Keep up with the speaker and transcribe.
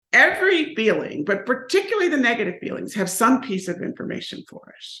every feeling, but particularly the negative feelings, have some piece of information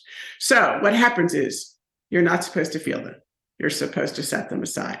for us. So what happens is you're not supposed to feel them. You're supposed to set them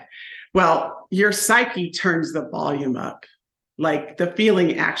aside. Well, your psyche turns the volume up. Like the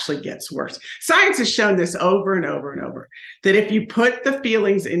feeling actually gets worse. Science has shown this over and over and over, that if you put the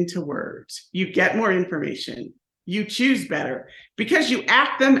feelings into words, you get more information, you choose better because you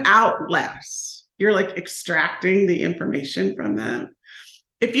act them out less. You're like extracting the information from them.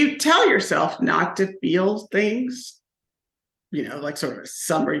 If you tell yourself not to feel things, like sort of a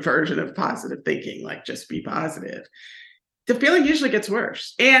summary version of positive thinking, like just be positive, the feeling usually gets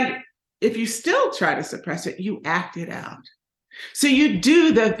worse. And if you still try to suppress it, you act it out. So you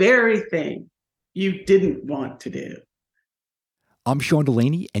do the very thing you didn't want to do. I'm Sean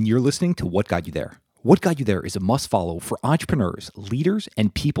Delaney, and you're listening to What Got You There. What Got You There is a must follow for entrepreneurs, leaders,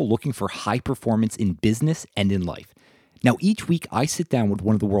 and people looking for high performance in business and in life. Now, each week I sit down with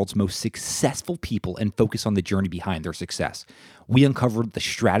one of the world's most successful people and focus on the journey behind their success. We uncover the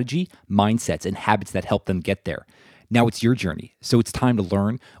strategy, mindsets, and habits that help them get there. Now it's your journey, so it's time to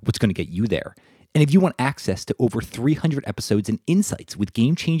learn what's going to get you there. And if you want access to over 300 episodes and insights with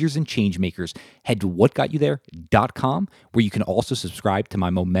game changers and change makers, head to whatgotyouthere.com, where you can also subscribe to my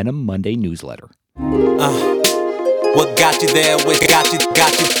Momentum Monday newsletter. What got you there? What got you?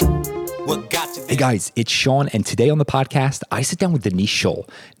 What got you there? Hey guys, it's Sean, and today on the podcast, I sit down with Denise Shull.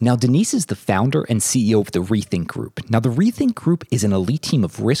 Now, Denise is the founder and CEO of the Rethink Group. Now, the Rethink Group is an elite team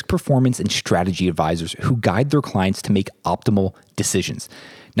of risk, performance, and strategy advisors who guide their clients to make optimal decisions.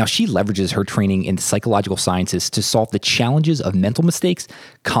 Now, she leverages her training in the psychological sciences to solve the challenges of mental mistakes,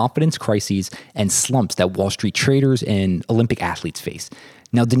 confidence crises, and slumps that Wall Street traders and Olympic athletes face.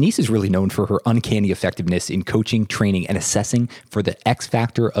 Now, Denise is really known for her uncanny effectiveness in coaching, training, and assessing for the X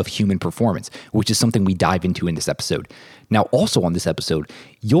factor of human performance, which is something we dive into in this episode. Now, also on this episode,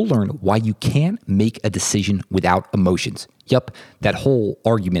 you'll learn why you can't make a decision without emotions. Yup, that whole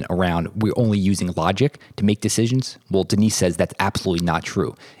argument around we're only using logic to make decisions, well, Denise says that's absolutely not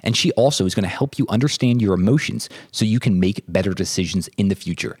true. And she also is going to help you understand your emotions so you can make better decisions in the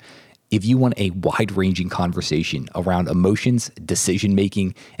future. If you want a wide-ranging conversation around emotions,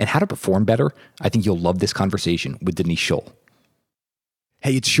 decision-making, and how to perform better, I think you'll love this conversation with Denise Shull.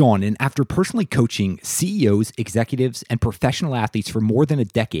 Hey, it's Sean, and after personally coaching CEOs, executives, and professional athletes for more than a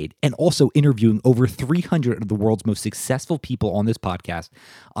decade, and also interviewing over 300 of the world's most successful people on this podcast,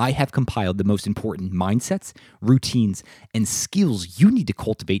 I have compiled the most important mindsets, routines, and skills you need to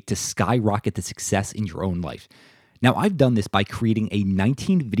cultivate to skyrocket the success in your own life. Now, I've done this by creating a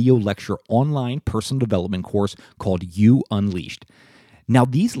 19-video lecture online personal development course called You Unleashed. Now,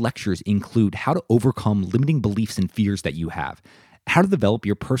 these lectures include how to overcome limiting beliefs and fears that you have, how to develop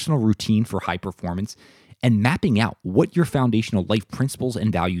your personal routine for high performance, and mapping out what your foundational life principles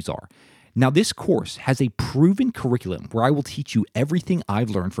and values are. Now, this course has a proven curriculum where I will teach you everything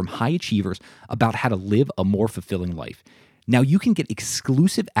I've learned from high achievers about how to live a more fulfilling life. Now, you can get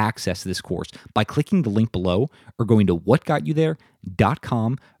exclusive access to this course by clicking the link below or going to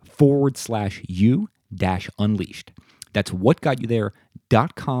whatgotyouthere.com/you-unleashed. That's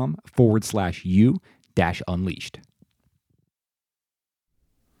whatgotyouthere.com/you-unleashed.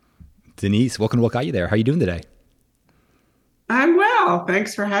 Denise, welcome to What Got You There. How are you doing today? I'm well.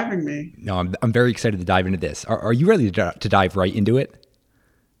 Thanks for having me. No, I'm very excited to dive into this. Are you ready to dive right into it?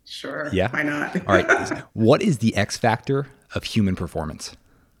 Sure. Yeah. Why not? All right. What is the X factor of human performance?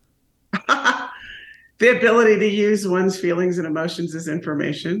 The ability to use one's feelings and emotions as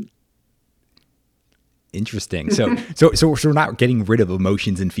information. Interesting. So we're not getting rid of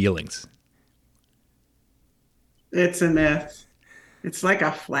emotions and feelings. It's a myth. It's like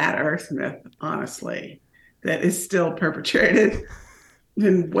a flat earth myth, honestly, that is still perpetrated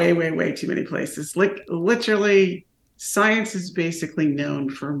in way, way, way too many places. Like literally, science is basically known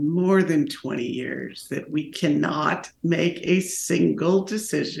for more than 20 years that we cannot make a single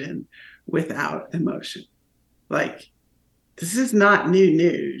decision without emotion. Like, this is not new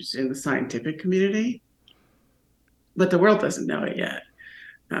news in the scientific community, but the world doesn't know it yet.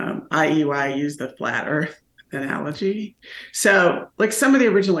 I.e. why I use the flat earth analogy. So, like some of the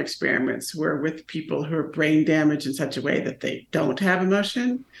original experiments were with people who are brain damaged in such a way that they don't have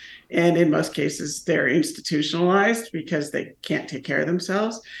emotion. And in most cases, they're institutionalized because they can't take care of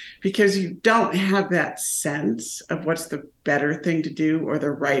themselves, because you don't have that sense of what's the better thing to do or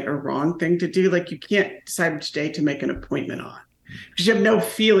the right or wrong thing to do. Like you can't decide which day to make an appointment on because you have no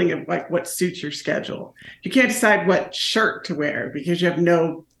feeling of like what suits your schedule. You can't decide what shirt to wear because you have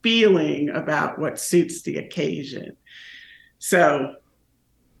no feeling about what suits the occasion. So,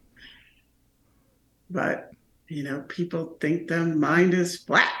 but, people think the mind is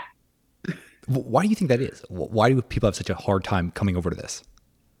flat. Why do you think that is? Why do people have such a hard time coming over to this?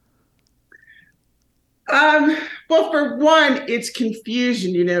 Um, well, for one, it's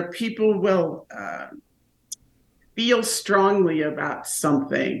confusion. People will feel strongly about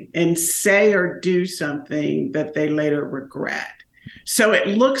something and say or do something that they later regret. So it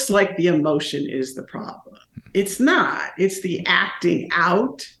looks like the emotion is the problem. It's not, it's the acting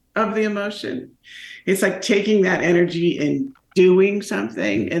out of the emotion. It's like taking that energy and doing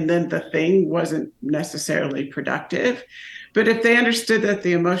something, and then the thing wasn't necessarily productive. But if they understood that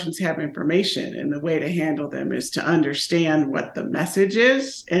the emotions have information and the way to handle them is to understand what the message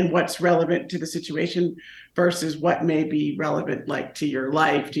is and what's relevant to the situation versus what may be relevant, like to your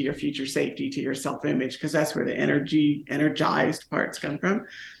life, to your future safety, to your self-image, because that's where the energized parts come from.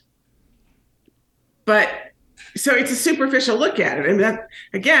 But so it's a superficial look at it. And that,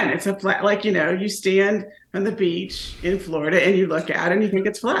 again, it's a flat, like, you stand on the beach in Florida and you look at it and you think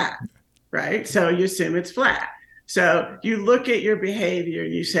it's flat, right? So you assume it's flat. So you look at your behavior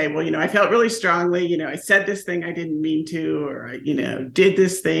and you say, well, I felt really strongly, I said this thing I didn't mean to, or I, did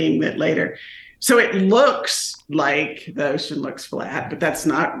this thing that later. So it looks like the ocean looks flat, but that's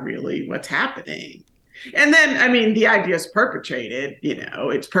not really what's happening. And then, I mean, the idea is perpetrated,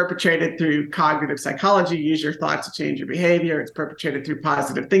 it's perpetrated through cognitive psychology, use your thoughts to change your behavior. It's perpetrated through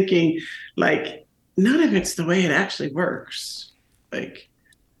positive thinking. Like, none of it's the way it actually works. Like,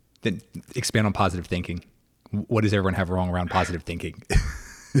 then expand on positive thinking. What does everyone have wrong around positive thinking?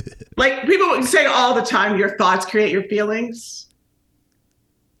 like people say all the time, your thoughts create your feelings.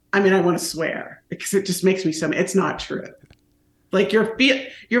 I mean, I want to swear because it just makes me it's not true. Like your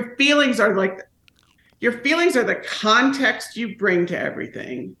feelings are like, your feelings are the context you bring to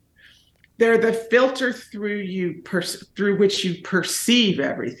everything. They're the filter through which you perceive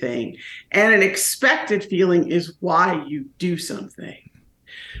everything. And an expected feeling is why you do something.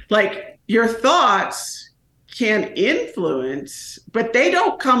 Like your thoughts can influence, but they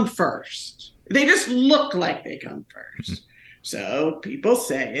don't come first. They just look like they come first. So people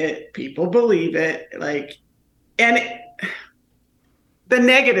say it, people believe it, the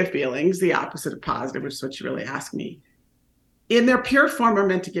negative feelings, the opposite of positive, which is what you really ask me, in their pure form are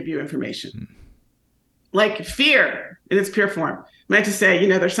meant to give you information. Like fear in its pure form, meant to say,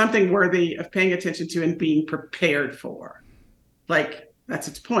 there's something worthy of paying attention to and being prepared for. Like, that's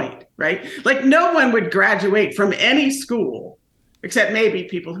its point, right? Like no one would graduate from any school, except maybe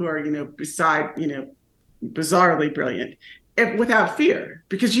people who are, bizarrely brilliant, without fear,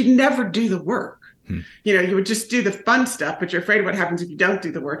 because you'd never do the work. You would just do the fun stuff, but you're afraid of what happens if you don't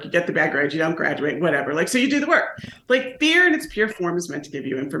do the work. You get the bad grades, you don't graduate, whatever. Like, so you do the work. Like fear in its pure form is meant to give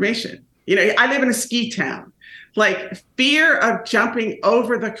you information. I live in a ski town. Like fear of jumping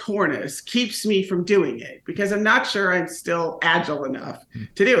over the cornice keeps me from doing it because I'm not sure I'm still agile enough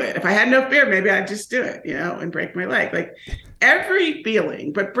to do it. If I had no fear, maybe I'd just do it, and break my leg. Like every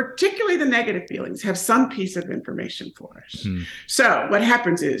feeling, but particularly the negative feelings, have some piece of information for us. So what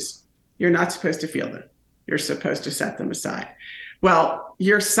happens is, you're not supposed to feel them. You're supposed to set them aside. Well,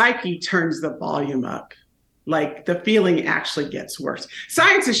 your psyche turns the volume up. Like the feeling actually gets worse.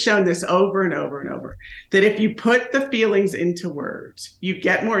 Science has shown this over and over and over, that if you put the feelings into words, you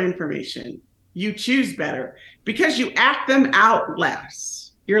get more information, you choose better because you act them out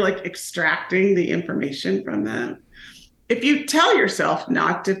less. You're like extracting the information from them. If you tell yourself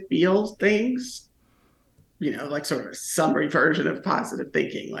not to feel things, like sort of a summary version of positive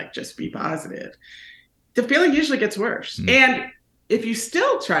thinking, like just be positive, the feeling usually gets worse. And if you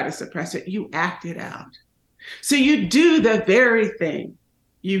still try to suppress it, you act it out. So you do the very thing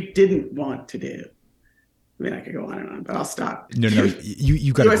you didn't want to do. I mean, I could go on and on, but I'll stop. No.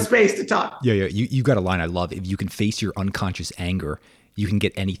 You got a space to talk. Yeah. You got a line I love. If you can face your unconscious anger, you can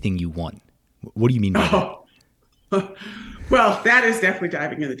get anything you want. What do you mean by that? Well, that is definitely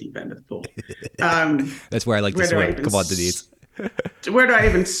diving in the deep end of the pool. That's where I like to swim. Come on, Denise. Where do I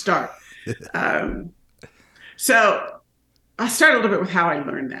even start? So I'll start a little bit with how I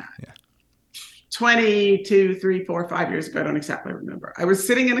learned that. Yeah. 22, 3, 4, 5 years ago, I don't exactly remember. I was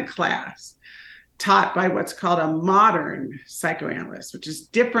sitting in a class taught by what's called a modern psychoanalyst, which is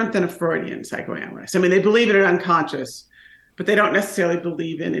different than a Freudian psychoanalyst. I mean, they believe in an unconscious, but they don't necessarily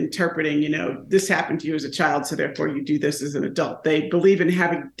believe in interpreting, this happened to you as a child, so therefore you do this as an adult. They believe in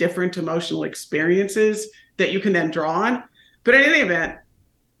having different emotional experiences that you can then draw on. But in any event,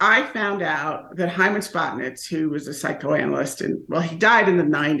 I found out that Hyman Spotnitz, who was a psychoanalyst, and well, he died in the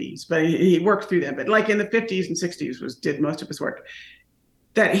 90s, but he worked through them. But like in the 50s and 60s did most of his work,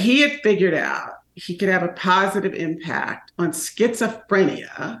 that he had figured out he could have a positive impact on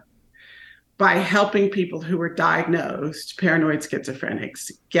schizophrenia by helping people who were diagnosed paranoid schizophrenics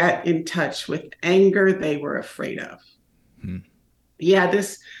get in touch with anger they were afraid of. Yeah,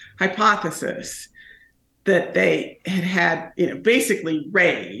 this hypothesis that they had, basically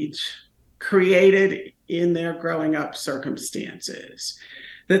rage created in their growing up circumstances,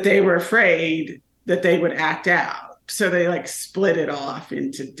 that they were afraid that they would act out. So they like split it off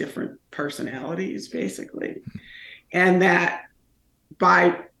into different personalities, basically. And that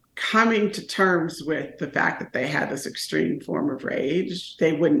by coming to terms with the fact that they had this extreme form of rage,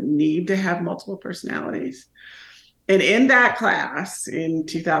 they wouldn't need to have multiple personalities. And in that class in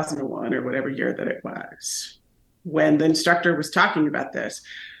 2001 or whatever year that it was, when the instructor was talking about this,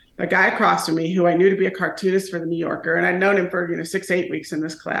 a guy across from me who I knew to be a cartoonist for the New Yorker, and I'd known him for 6-8 weeks in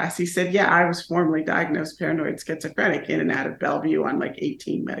this class, he said, yeah, I was formerly diagnosed paranoid schizophrenic in and out of Bellevue on like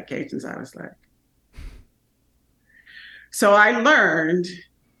 18 medications. I was like, so I learned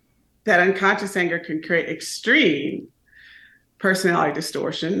that unconscious anger can create extreme personality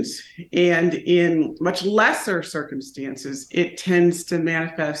distortions, and in much lesser circumstances, it tends to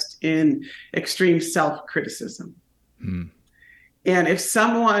manifest in extreme self-criticism. And if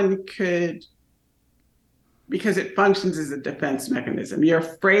someone could, because it functions as a defense mechanism, you're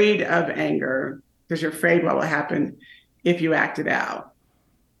afraid of anger because you're afraid what will happen if you act it out.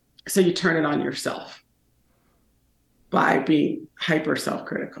 So you turn it on yourself by being hyper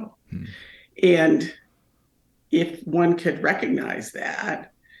self-critical. And if one could recognize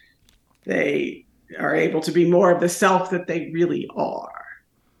that, they are able to be more of the self that they really are.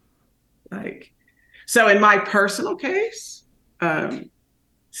 So in my personal case,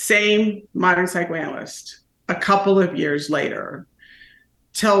 same modern psychoanalyst, a couple of years later,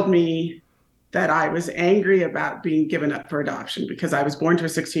 told me that I was angry about being given up for adoption because I was born to a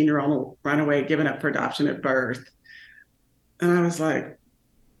 16-year-old runaway, given up for adoption at birth. And I was like,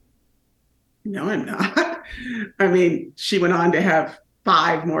 no, I'm not. I mean, she went on to have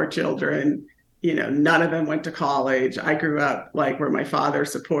 5 more children. None of them went to college. I grew up like where my father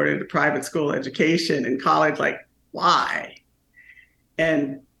supported a private school education and college. Like, why?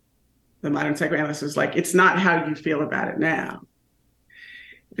 And the modern psychoanalyst was like, it's not how you feel about it now.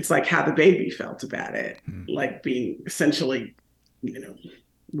 It's like how the baby felt about it, like being essentially,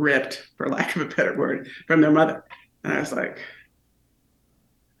 ripped, for lack of a better word, from their mother. And I was like,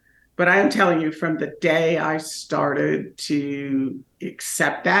 but I am telling you, from the day I started to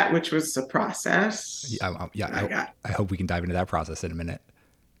accept that, which was a process. I hope we can dive into that process in a minute.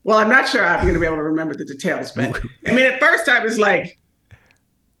 Well, I'm not sure I'm going to be able to remember the details, but I mean, at first I was like,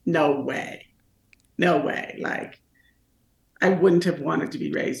 no way. Like, I wouldn't have wanted to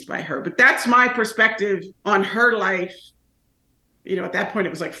be raised by her. But that's my perspective on her life. At that point,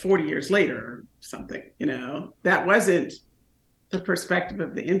 it was like 40 years later or something, that wasn't the perspective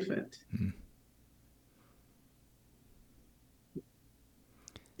of the infant.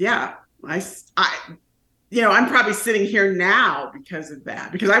 Yeah. I'm probably sitting here now because of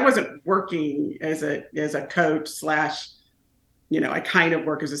that, because I wasn't working as a coach slash, I kind of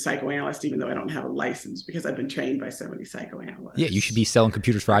work as a psychoanalyst, even though I don't have a license because I've been trained by so many psychoanalysts. Yeah, you should be selling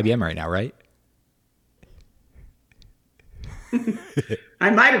computers for IBM right now, right? I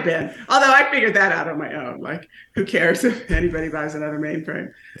might have been, although I figured that out on my own. Like, who cares if anybody buys another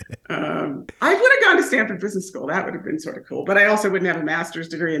mainframe? I would have gone to Stanford Business School. That would have been sort of cool. But I also wouldn't have a master's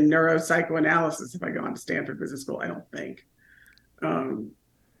degree in neuropsychoanalysis if I go on to Stanford Business School, I don't think.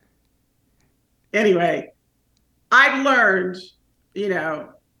 Anyway, I've learned, I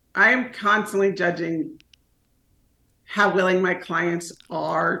am constantly judging how willing my clients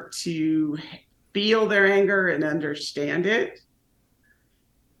are to feel their anger and understand it.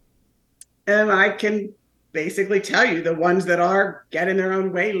 And I can basically tell you the ones that are get in their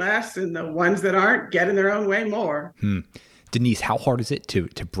own way less and the ones that aren't get in their own way more. Denise, how hard is it to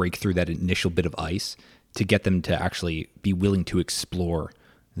break through that initial bit of ice to get them to actually be willing to explore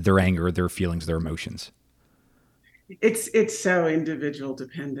their anger, their feelings, their emotions? It's so individual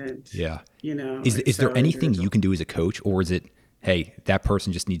dependent. Yeah. Is there anything you can do as a coach, or is it, hey, that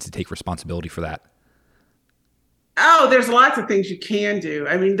person just needs to take responsibility for that? Oh, there's lots of things you can do.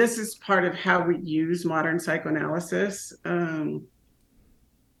 I mean, this is part of how we use modern psychoanalysis. I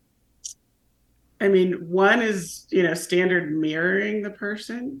mean, one is, standard mirroring the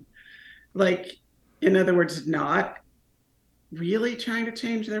person. Like, in other words, not really trying to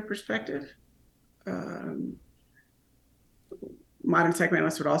change their perspective. Modern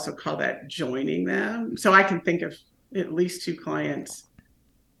psychoanalysts would also call that joining them. So I can think of at least 2 clients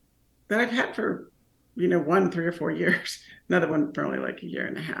that I've had for, one 3 or 4 years, another one for only like a year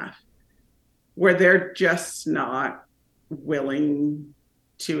and a half, where they're just not willing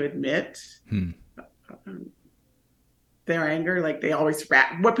to admit Hmm. their anger. Like they always,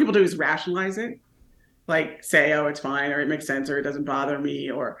 what people do is rationalize it, like say, oh, it's fine, or it makes sense, or it doesn't bother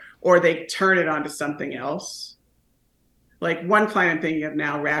me, or they turn it onto something else. Like one client I'm thinking of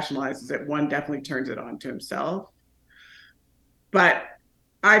now rationalizes it. One definitely turns it on to himself. But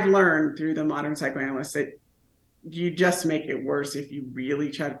I've learned through the modern psychoanalyst that you just make it worse if you really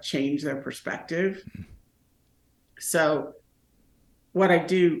try to change their perspective. So what I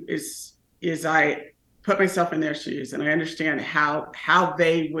do is I put myself in their shoes and I understand how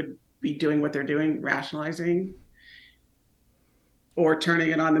they would be doing what they're doing, rationalizing or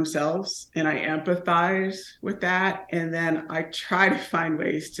turning it on themselves. And I empathize with that. And then I try to find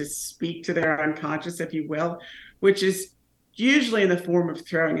ways to speak to their unconscious, if you will, which is usually in the form of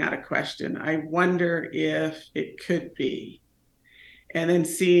throwing out a question. I wonder if it could be. And then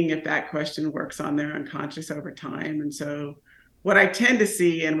seeing if that question works on their unconscious over time. And so what I tend to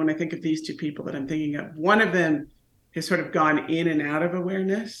see, and when I think of these two people that I'm thinking of, one of them has sort of gone in and out of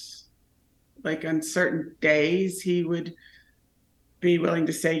awareness. Like on certain days, he would be willing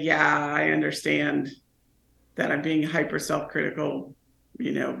to say, yeah, I understand that I'm being hyper self-critical,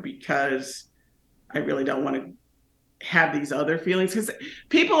 because I really don't want to have these other feelings. Because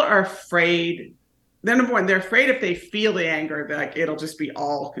people are afraid. They're number one, they're afraid if they feel the anger, like it'll just be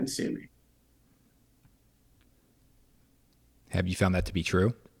all consuming. Have you found that to be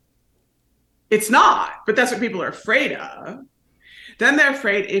true? It's not, but that's what people are afraid of. Then they're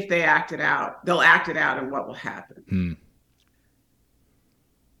afraid if they act it out, they'll act it out and what will happen. Hmm.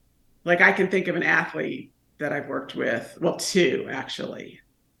 Like I can think of an athlete that I've worked with, well, two actually.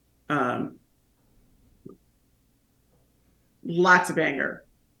 Lots of anger.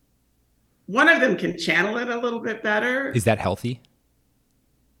 One of them can channel it a little bit better. Is that healthy?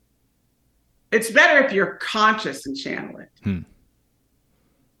 It's better if you're conscious and channel it. Hmm.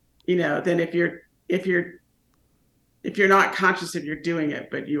 Than if you're not conscious if you're doing it,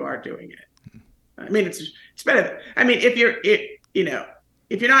 but you are doing it. I mean, it's better. I mean, if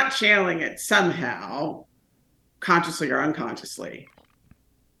you're not channeling it somehow, consciously or unconsciously,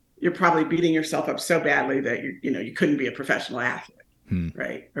 you're probably beating yourself up so badly that you couldn't be a professional athlete,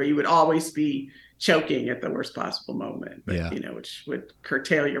 right? Or you would always be choking at the worst possible moment, but, which would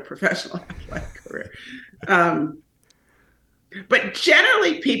curtail your professional athletic career. But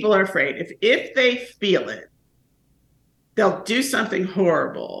generally, people are afraid if they feel it, they'll do something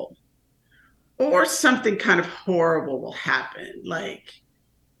horrible, or something kind of horrible will happen, like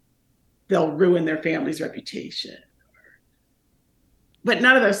they'll ruin their family's reputation. But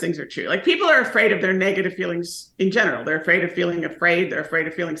none of those things are true. Like people are afraid of their negative feelings in general. They're afraid of feeling afraid. They're afraid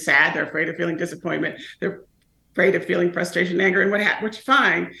of feeling sad. They're afraid of feeling disappointment. They're afraid of feeling frustration, anger. And what you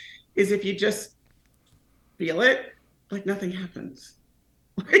find is if you just feel it, like nothing happens.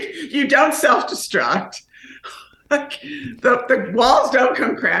 Like you don't self-destruct. Like the walls don't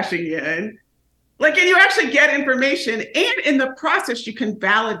come crashing in. Like, and you actually get information, and in the process, you can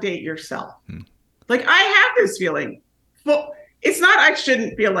validate yourself. Like, I have this feeling. Well, it's not I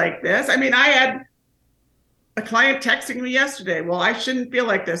shouldn't feel like this. I mean, I had a client texting me yesterday. Well, I shouldn't feel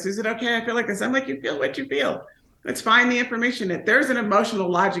like this. Is it okay I feel like this? I'm like, you feel what you feel. Let's find the information. There's an emotional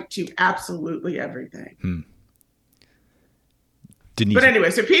logic to absolutely everything. Denise. But anyway,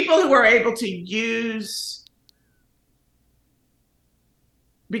 so people who are able to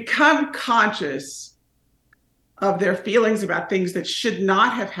become conscious of their feelings about things that should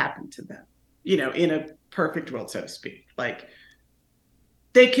not have happened to them, in a perfect world, so to speak. Like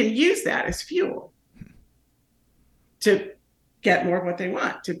they can use that as fuel to get more of what they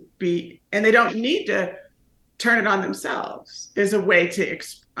want to be, and they don't need to turn it on themselves as a way to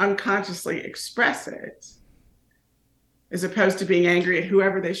unconsciously express it, as opposed to being angry at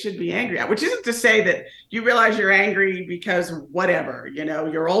whoever they should be angry at, which isn't to say that you realize you're angry because whatever,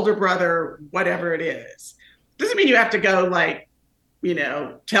 your older brother, whatever it is. Doesn't mean you have to go like,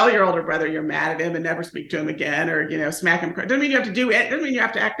 tell your older brother you're mad at him and never speak to him again, or, smack him. Doesn't mean you have to do it. Doesn't mean you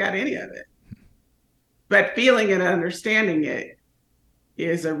have to act out any of it. But feeling it and understanding it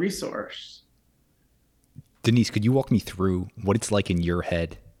is a resource. Denise, could you walk me through what it's like in your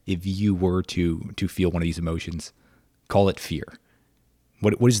head if you were to feel one of these emotions? Call it fear.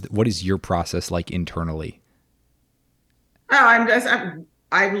 What is your process like internally? Oh,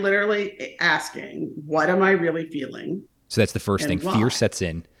 I'm literally asking, what am I really feeling? So that's the first thing. Why? Fear sets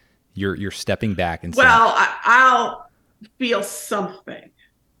in. You're stepping back and saying, well, I'll feel something.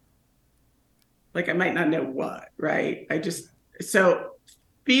 Like I might not know what, right?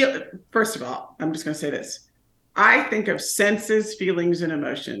 First of all, I'm just going to say this. I think of senses, feelings, and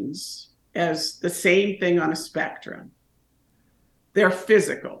emotions as the same thing on a spectrum. they're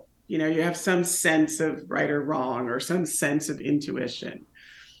physical. You have some sense of right or wrong or some sense of intuition.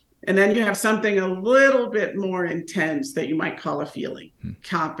 And then you have something a little bit more intense that you might call a feeling,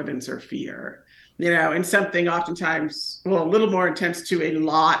 confidence or fear, and something oftentimes, well, a little more intense to a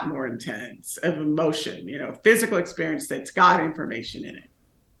lot more intense of emotion, physical experience that's got information in it.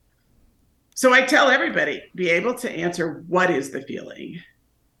 So I tell everybody, be able to answer what is the feeling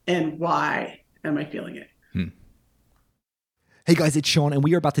and why am I feeling it? Hey guys, it's Sean, and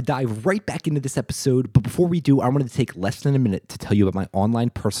we are about to dive right back into this episode. But before we do, I wanted to take less than a minute to tell you about my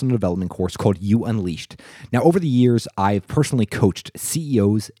online personal development course called You Unleashed. Now, over the years, I've personally coached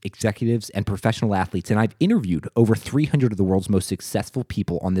CEOs, executives, and professional athletes, and I've interviewed over 300 of the world's most successful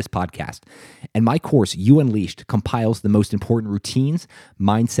people on this podcast. And my course, You Unleashed, compiles the most important routines,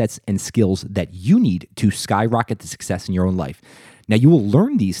 mindsets, and skills that you need to skyrocket the success in your own life. Now, you will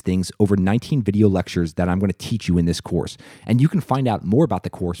learn these things over 19 video lectures that I'm going to teach you in this course. And you can find out more about the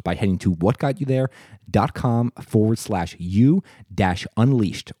course by heading to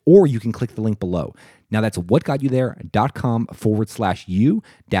whatgotyouthere.com/you-unleashed, or you can click the link below. Now, that's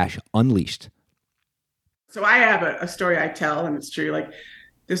whatgotyouthere.com/you-unleashed. So I have a story I tell, and it's true. Like,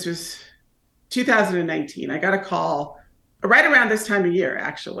 this was 2019. I got a call right around this time of year,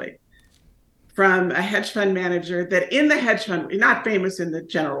 actually, from a hedge fund manager that in the hedge fund, not famous in the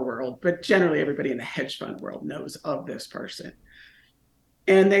general world, but generally everybody in the hedge fund world knows of this person.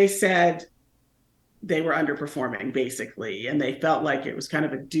 And they said they were underperforming, basically, and they felt like it was kind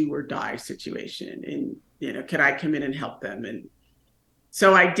of a do or die situation. And, could I come in and help them? And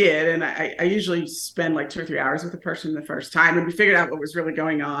so I did. And I usually spend like 2 or 3 hours with the person the first time. And we figured out what was really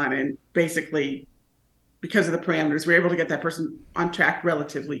going on. And basically, because of the parameters, we were able to get that person on track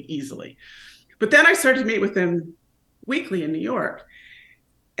relatively easily. But then I started to meet with them weekly in New York.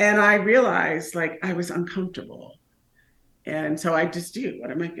 And I realized like I was uncomfortable. And so I just do, what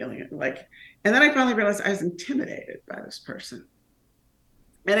am I feeling like? And then I finally realized I was intimidated by this person.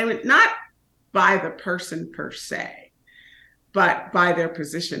 And it was not by the person per se, but by their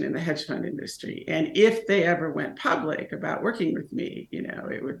position in the hedge fund industry. And if they ever went public about working with me,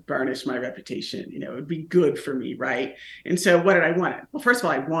 it would burnish my reputation, it would be good for me, right? And so what did I want? Well, first of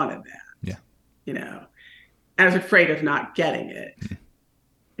all, I wanted that. Yeah. I was afraid of not getting it.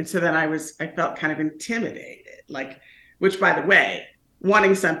 And so then I felt kind of intimidated, which, by the way,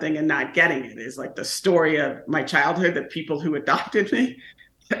 wanting something and not getting it is like the story of my childhood, the people who adopted me.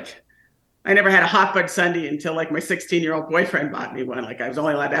 I never had a hot fudge sundae until like my 16-year-old boyfriend bought me one. Like I was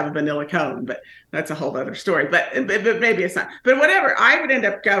only allowed to have a vanilla cone, but that's a whole other story. But maybe it's not. But whatever, I would end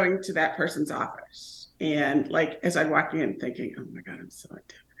up going to that person's office. And like, as I'd walk in thinking, oh my God, I'm so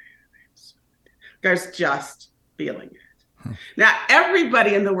intimidated. There's just feeling it. Now,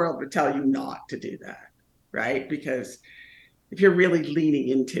 everybody in the world would tell you not to do that, right? Because if you're really leaning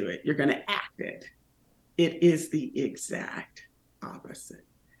into it, you're going to act it. It is the exact opposite.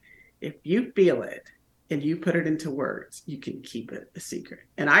 If you feel it and you put it into words, you can keep it a secret.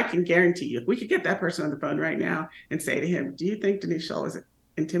 And I can guarantee you, if we could get that person on the phone right now and say to him, do you think Denise Shull is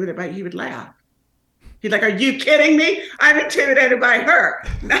intimidated by you? He would laugh. He'd like, are you kidding me? I'm intimidated by her.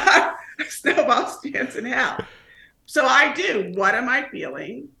 Not a snowball's chance in hell. So I do. What am I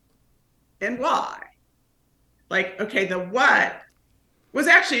feeling and why? Like, okay, the what was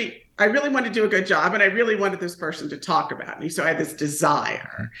actually, I really wanted to do a good job and I really wanted this person to talk about me. So I had this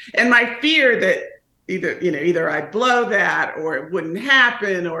desire and my fear that either I'd blow that or it wouldn't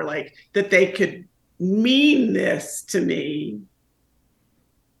happen or like that they could mean this to me.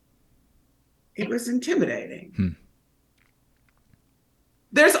 It was intimidating.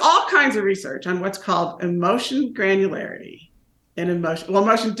 There's all kinds of research on what's called emotion granularity and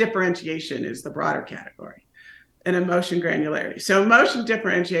emotion differentiation is the broader category, and emotion granularity. So emotion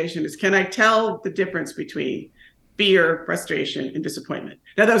differentiation is, can I tell the difference between fear, frustration, and disappointment?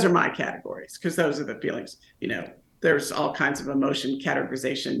 Now, those are my categories because those are the feelings, there's all kinds of emotion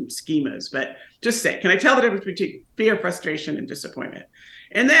categorization schemas, but just say, can I tell the difference between fear, frustration, and disappointment?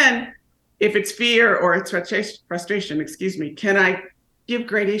 And then if it's fear or it's frustration, can I give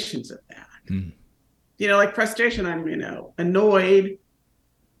gradations of that? Like frustration, I'm, annoyed,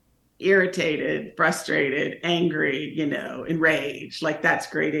 irritated, frustrated, angry, enraged, like that's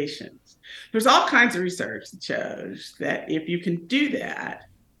gradations. There's all kinds of research that shows that if you can do that,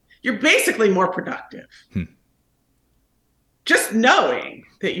 you're basically more productive. Just knowing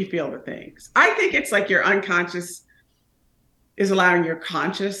that you feel the things. I think it's like your unconscious is allowing your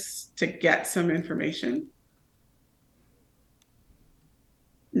conscious to get some information.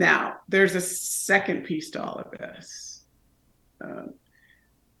 Now, there's a second piece to all of this.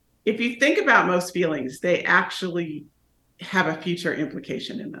 If you think about most feelings, they actually have a future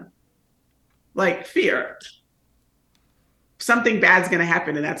implication in them. Like fear. Something bad's going to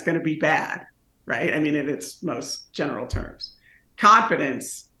happen and that's going to be bad, right? I mean, in its most general terms.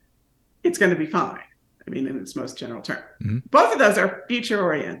 Confidence, it's going to be fine. I mean, in its most general term. Mm-hmm. Both of those are future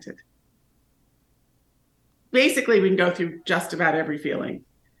oriented. Basically, we can go through just about every feeling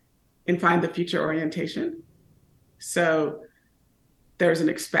and find the future orientation. So there's an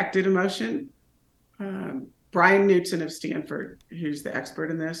expected emotion. Brian Newton of Stanford, who's the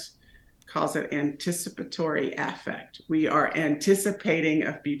expert in this, calls it anticipatory affect. We are anticipating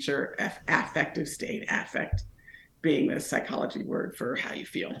a future affective state, affect being the psychology word for how you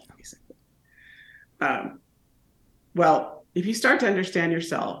feel, basically. Well, if you start to understand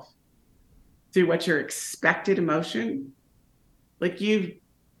yourself through what your expected emotion, like you've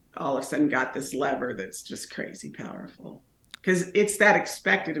all of a sudden got this lever that's just crazy powerful, because it's that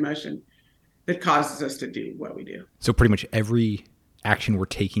expected emotion that causes us to do what we do. So pretty much every action we're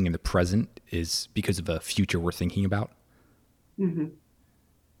taking in the present is because of a future we're thinking about? Mm-hmm.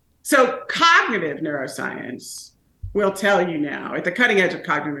 So cognitive neuroscience will tell you now, at the cutting edge of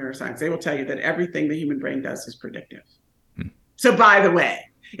cognitive neuroscience, they will tell you that everything the human brain does is predictive. So by the way,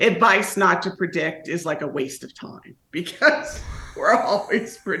 advice not to predict is like a waste of time, because we're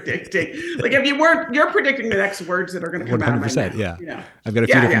always predicting. Like if you're predicting the next words that are going to come out of my mouth. Yeah. You know? I've got a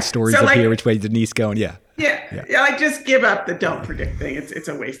few different stories so up here, which way Denise going. Yeah. Yeah. Like just give up the don't predict thing. It's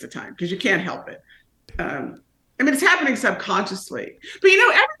a waste of time because you can't help it. I mean, it's happening subconsciously, but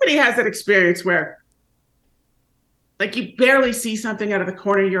everybody has that experience where like you barely see something out of the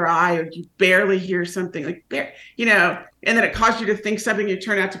corner of your eye, or you barely hear something and then it caused you to think something and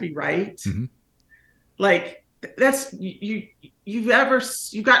turn out to be right. Mm-hmm. Like that's you've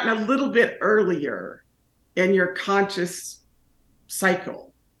gotten a little bit earlier in your conscious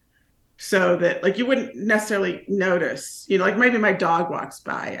cycle, so that like you wouldn't necessarily notice, like maybe my dog walks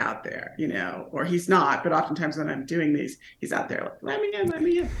by out there, or he's not, but oftentimes when I'm doing these, he's out there like, let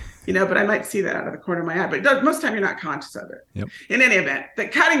me in, but I might see that out of the corner of my eye, but most of the time you're not conscious of it. Yep. In any event, the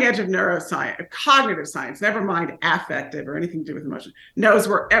cutting edge of neuroscience, of cognitive science, never mind affective or anything to do with emotion, knows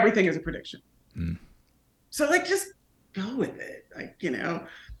where everything is a prediction. Mm. So like, just go with it. Like,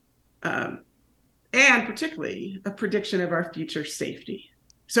 and particularly a prediction of our future safety.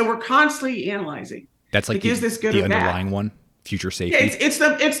 So we're constantly analyzing. That's like is this good the or underlying bad? one, future safety. Yeah,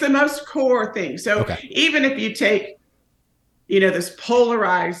 it's the most core thing. So even if you take, this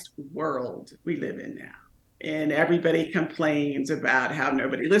polarized world we live in now, and everybody complains about how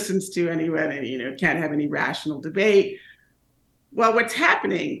nobody listens to anyone, and can't have any rational debate. Well, what's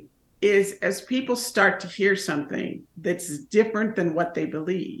happening is as people start to hear something that's different than what they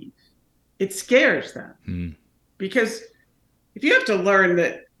believe, it scares them. Because if you have to learn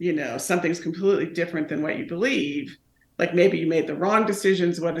that, something's completely different than what you believe, like maybe you made the wrong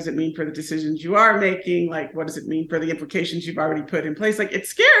decisions, what does it mean for the decisions you are making? Like, what does it mean for the implications you've already put in place? Like, it's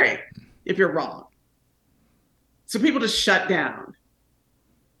scary if you're wrong. So people just shut down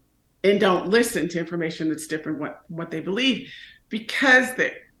and don't listen to information that's different what they believe, because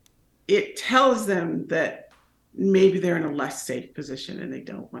it tells them that maybe they're in a less safe position and they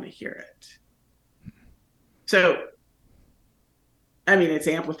don't want to hear it. So I mean, it's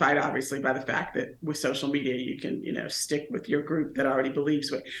amplified obviously by the fact that with social media, you can, stick with your group that already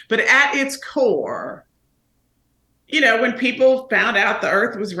believes it. But at its core, when people found out the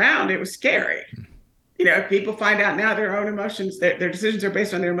earth was round, it was scary. If people find out now their own emotions, their decisions are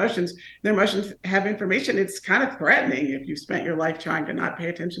based on their emotions have information, it's kind of threatening if you spent your life trying to not pay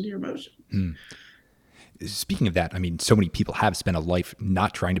attention to your emotions. Speaking of that, I mean, so many people have spent a life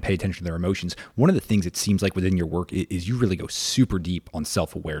not trying to pay attention to their emotions. One of the things it seems like within your work is you really go super deep on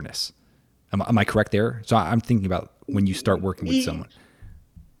self-awareness. Am I correct there? So I'm thinking about when you start working with someone.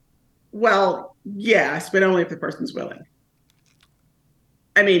 Well, yes, but only if the person's willing.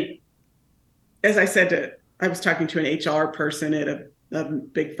 I mean, as I said, I was talking to an HR person at a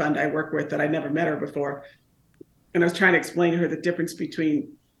big fund I work with that I never met her before. And I was trying to explain to her the difference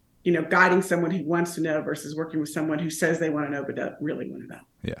between guiding someone who wants to know versus working with someone who says they want to know but don't really want to know.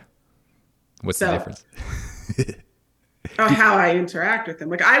 Yeah. What's the difference? How I interact with them.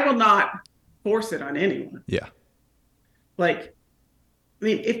 Like, I will not force it on anyone. Yeah. Like, I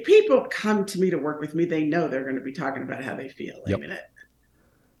mean, if people come to me to work with me, they know they're going to be talking about how they feel. Yep.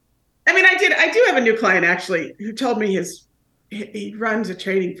 I do have a new client actually who told me he runs a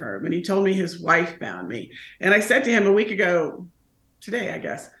trading firm, and he told me his wife found me. And I said to him a week ago today, I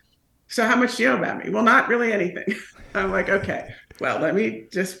guess, so how much do you know about me? Well, not really anything. I'm like, okay, well, let me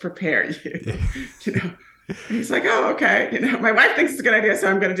just prepare you. He's like, oh, okay. My wife thinks it's a good idea, so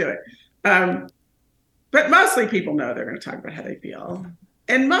I'm going to do it. But mostly people know they're going to talk about how they feel.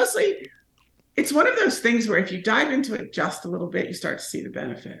 And mostly it's one of those things where if you dive into it just a little bit, you start to see the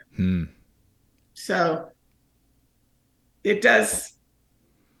benefit. So it does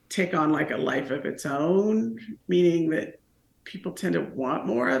take on like a life of its own, meaning that people tend to want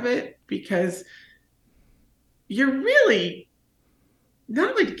more of it because you're really not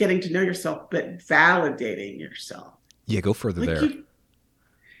only getting to know yourself, but validating yourself. Yeah, go further like there.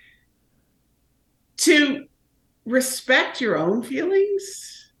 To respect your own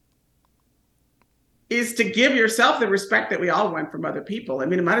feelings is to give yourself the respect that we all want from other people. I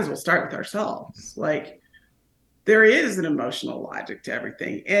mean, it might as well start with ourselves. Like, there is an emotional logic to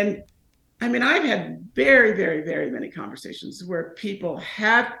everything. And I mean, I've had very, very, very many conversations where people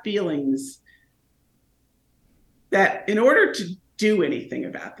have feelings that in order to do anything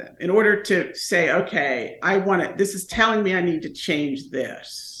about them, in order to say, okay, I want it, this is telling me I need to change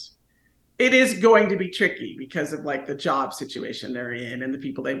this. It is going to be tricky because of like the job situation they're in and the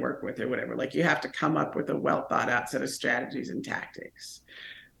people they work with or whatever. Like, you have to come up with a well thought out set of strategies and tactics.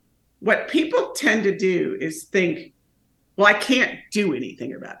 What people tend to do is think, well, I can't do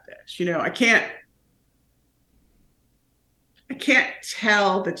anything about this. I can't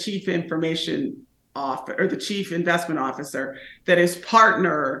tell the chief information officer or the chief investment officer that his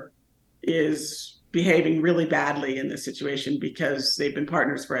partner is behaving really badly in this situation because they've been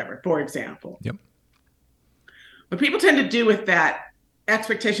partners forever, for example. Yep. What people tend to do with that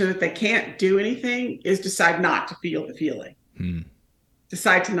expectation that they can't do anything is decide not to feel the feeling.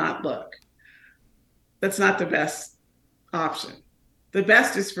 Decide to not look. That's not the best option. The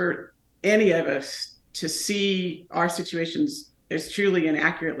best is for any of us to see our situations as truly and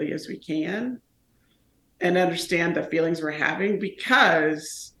accurately as we can and understand the feelings we're having,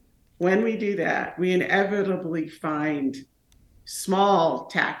 because when we do that, we inevitably find small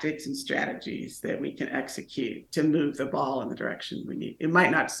tactics and strategies that we can execute to move the ball in the direction we need. It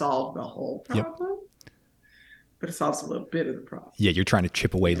might not solve the whole problem, but it solves a little bit of the problem. Yeah, you're trying to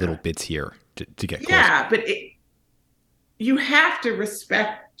chip away little bits here to get closer. Yeah, but you have to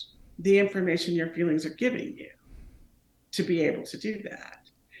respect the information your feelings are giving you to be able to do that.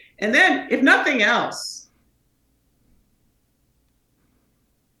 And then, if nothing else,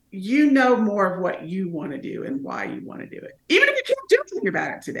 you know more of what you want to do and why you want to do it, even if you can't do anything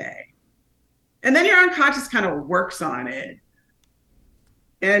about it today. And then your unconscious kind of works on it.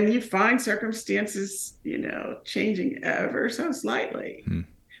 And you find circumstances, changing ever so slightly.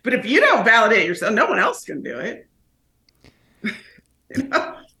 But if you don't validate yourself, no one else can do it.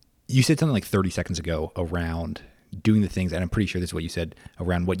 You said something like 30 seconds ago around doing the things, and I'm pretty sure this is what you said,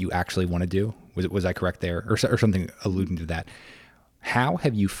 around what you actually want to do. Was I correct there? Or something alluding to that. How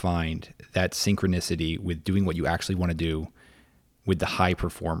have you find that synchronicity with doing what you actually want to do with the high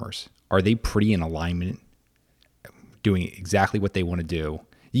performers? Are they pretty in alignment, doing exactly what they want to do?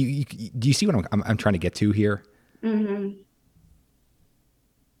 Do you see what I'm trying to get to here? Mm-hmm.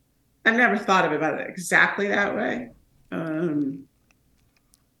 I've never thought about it exactly that way. Don't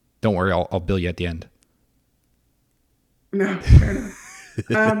worry, I'll bill you at the end. No, fair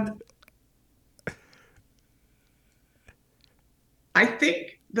enough. I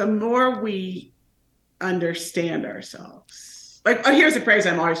think the more we understand ourselves, like, here's a phrase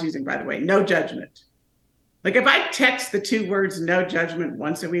I'm always using, by the way, no judgment. Like, if I text the 2 words no judgment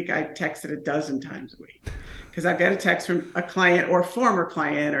once a week, I text it 12 times a week, because I've got a text from a client or a former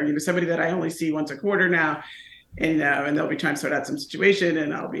client or somebody that I only see once a quarter now, and they'll be trying to sort out some situation,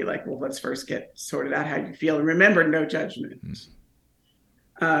 and I'll be like, well, let's first get sorted out how you feel, and remember, no judgment.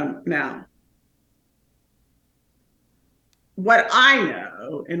 Now, what I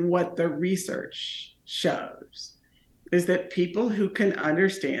know and what the research shows is that people who can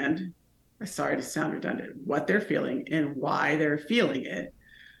understand, sorry to sound redundant, what they're feeling and why they're feeling it,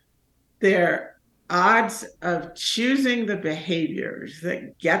 their odds of choosing the behaviors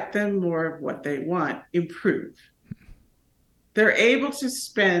that get them more of what they want improve. They're able to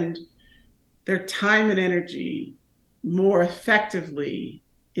spend their time and energy more effectively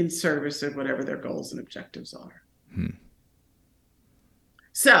in service of whatever their goals and objectives are.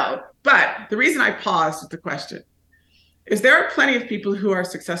 So, but the reason I paused with the question is there are plenty of people who are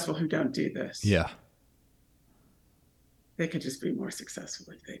successful who don't do this. Yeah. They could just be more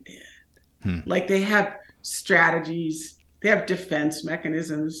successful if they did. Like, they have strategies, they have defense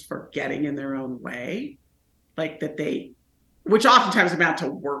mechanisms for getting in their own way, like which oftentimes amount to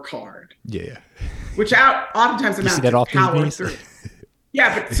work hard. Yeah. Which oftentimes amount to power through.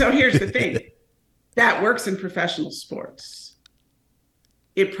 Yeah, but so here's the thing. That works in professional sports.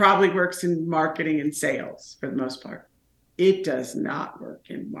 It probably works in marketing and sales for the most part. It does not work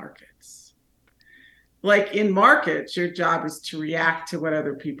in markets. Like in markets, your job is to react to what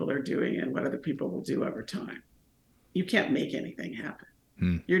other people are doing and what other people will do over time. You can't make anything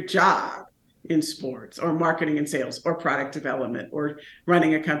happen. Your job in sports or marketing and sales or product development or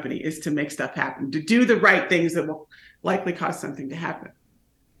running a company is to make stuff happen, to do the right things that will likely cause something to happen.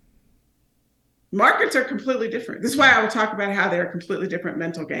 Markets are completely different. This is why I will talk about how they're a completely different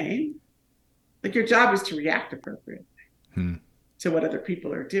mental game. Like your job is to react appropriately to what other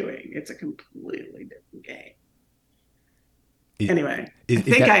people are doing. It's a completely different game. Anyway, I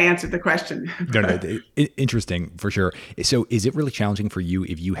think I answered the question. No, interesting for sure. So is it really challenging for you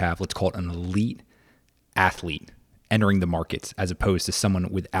if you have, let's call it an elite athlete entering the markets as opposed to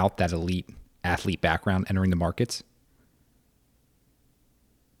someone without that elite athlete background entering the markets?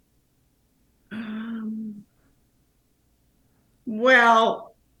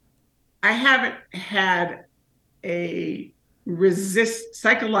 Well, I haven't had a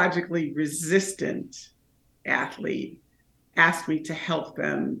psychologically resistant athlete ask me to help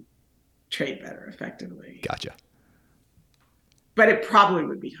them trade better effectively. Gotcha. But it probably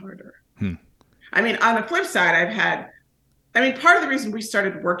would be harder. I mean, on the flip side, part of the reason we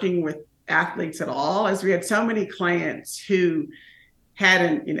started working with athletes at all is we had so many clients who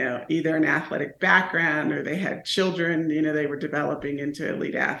had either an athletic background or they had children, they were developing into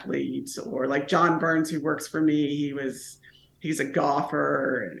elite athletes, or like John Burns, who works for me, he's a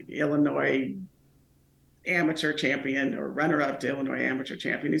golfer, Illinois amateur champion or runner-up to Illinois amateur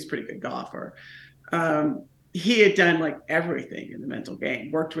champion. He's a pretty good golfer. He had done like everything in the mental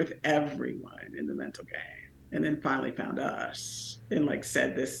game, worked with everyone in the mental game, and then finally found us and like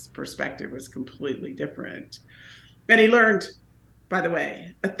said this perspective was completely different. And he learned, by the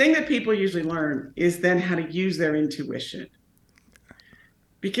way, a thing that people usually learn is then how to use their intuition.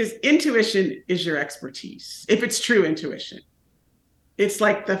 Because intuition is your expertise. If it's true intuition, it's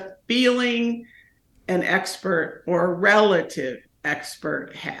like the feeling an expert or a relative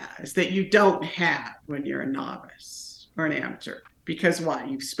expert has that you don't have when you're a novice or an amateur. Because why?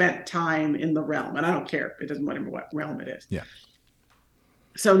 You've spent time in the realm, and I don't care, it doesn't matter what realm it is. Yeah.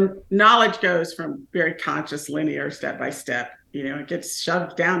 So knowledge goes from very conscious, linear, step by step. It gets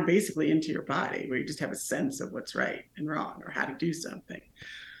shoved down basically into your body, where you just have a sense of what's right and wrong or how to do something.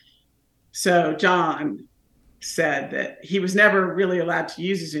 So John said that he was never really allowed to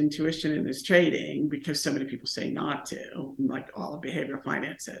use his intuition in his trading because so many people say not to, like all of behavioral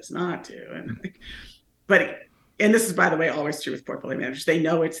finance says not to. And this is, by the way, always true with portfolio managers. They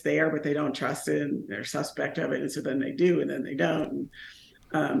know it's there, but they don't trust it, and they're suspect of it. And so then they do, and then they don't.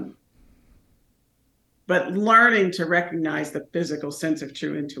 But learning to recognize the physical sense of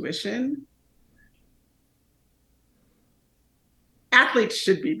true intuition, athletes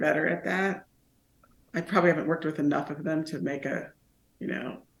should be better at that. I probably haven't worked with enough of them to make an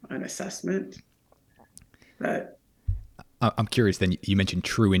assessment. But I'm curious. Then you mentioned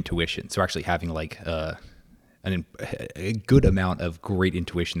true intuition, so actually having like a good amount of great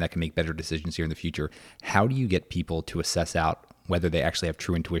intuition that can make better decisions here in the future. How do you get people to assess out whether they actually have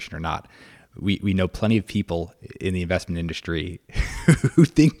true intuition or not? We know plenty of people in the investment industry who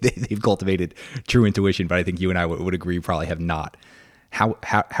think they've cultivated true intuition, but I think you and I would agree probably have not. How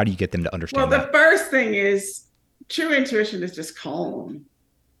do you get them to understand the first thing is true intuition is just calm.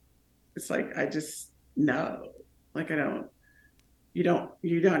 It's like, I just know, like you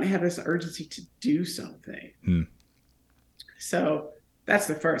don't have this urgency to do something. So that's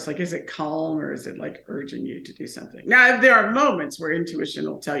the first, like, is it calm or is it like urging you to do something? Now, there are moments where intuition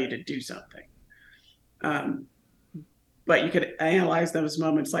will tell you to do something. But you could analyze those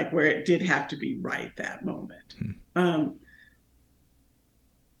moments like where it did have to be right that moment.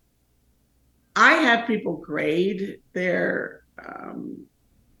 I have people grade their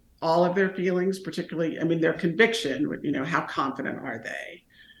all of their feelings, particularly, their conviction, how confident are they?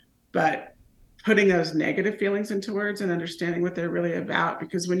 But putting those negative feelings into words and understanding what they're really about,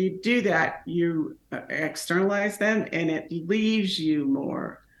 because when you do that, you externalize them and it leaves you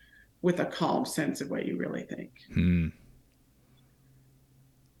more with a calm sense of what you really think.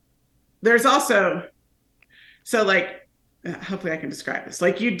 There's also, so like, hopefully I can describe this.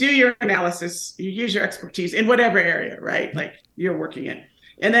 Like, you do your analysis, you use your expertise in whatever area, right? Like you're working in,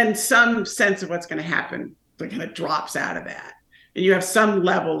 and then some sense of what's going to happen kind of drops out of that. And you have some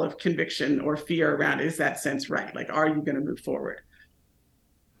level of conviction or fear around, is that sense right? Like, are you going to move forward?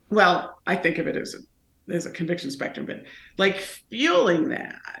 Well, I think of it as a conviction spectrum, but like fueling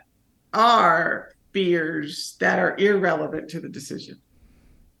that are fears that are irrelevant to the decision,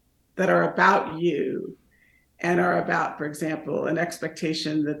 that are about you and are about, for example, an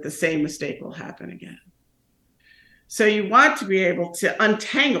expectation that the same mistake will happen again. So you want to be able to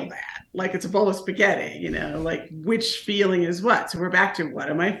untangle that like it's a bowl of spaghetti, like which feeling is what. So we're back to what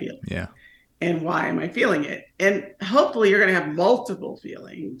am I feeling? Yeah. And why am I feeling it? And hopefully you're going to have multiple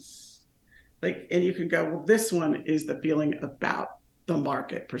feelings. And you can go, well, this one is the feeling about the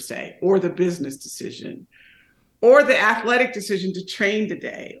market per se, or the business decision, or the athletic decision to train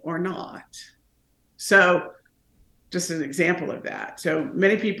today or not. So just an example of that. So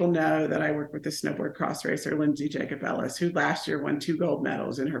many people know that I work with the snowboard cross racer, Lindsay Jacob Ellis, who last year won 2 gold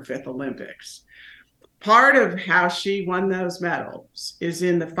medals in her 5th Olympics. Part of how she won those medals is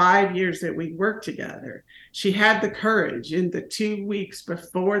in the 5 years that we worked together. She had the courage in the 2 weeks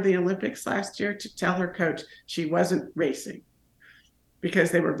before the Olympics last year to tell her coach she wasn't racing because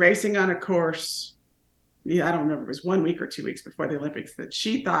they were racing on a course. I don't remember, it was 1 week or 2 weeks before the Olympics that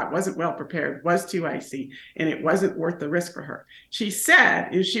she thought wasn't well prepared, was too icy, and it wasn't worth the risk for her. She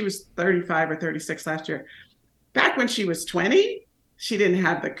said, and she was 35 or 36 last year, back when she was 20, she didn't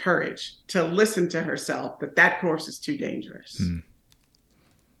have the courage to listen to herself that course is too dangerous.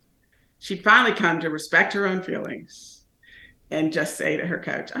 She'd finally come to respect her own feelings and just say to her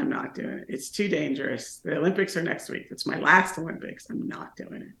coach, I'm not doing it. It's too dangerous. The Olympics are next week. It's my last Olympics. I'm not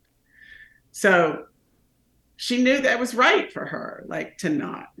doing it. So she knew that was right for her, to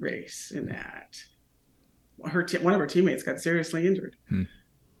not race in that. One of her teammates got seriously injured.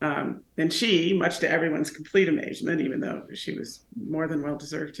 And she, much to everyone's complete amazement, even though she was more than well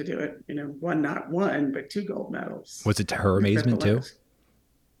deserved to do it, won not one, but 2 gold medals. Was it to her amazement too?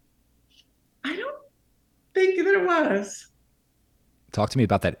 I don't think that it was. Talk to me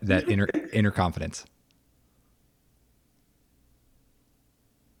about that inner confidence.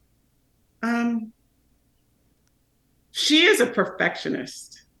 She is a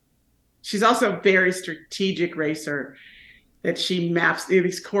perfectionist. She's also a very strategic racer that she maps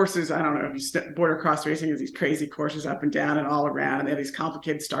these courses. I don't know if you border cross racing is these crazy courses up and down and all around, and they have these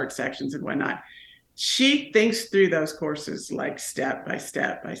complicated start sections and whatnot. She thinks through those courses like step by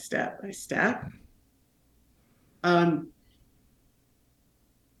step by step by step. I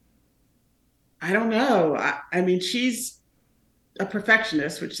don't know. I mean, she's a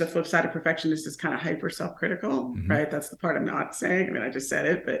perfectionist, which the flip side of perfectionist is kind of hyper self-critical, right? That's the part I'm not saying. I mean, I just said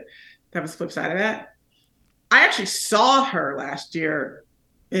it, but that was the flip side of that. I actually saw her last year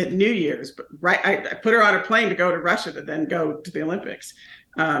at New Year's, but I put her on a plane to go to Russia to then go to the Olympics.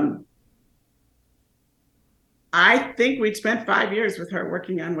 I think we'd spent 5 years with her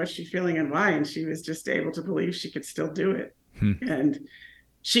working on what's she feeling and why, and she was just able to believe she could still do it. And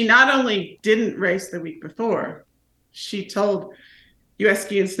she not only didn't race the week before, she told US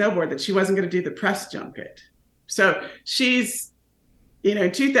Ski and Snowboard that she wasn't going to do the press junket. So she's,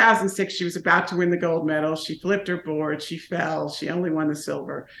 in 2006, she was about to win the gold medal. She flipped her board. She fell. She only won the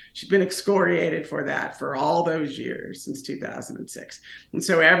silver. She's been excoriated for that for all those years since 2006. And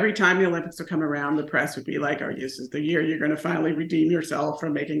so every time the Olympics would come around, the press would be like, oh, this is the year you're going to finally redeem yourself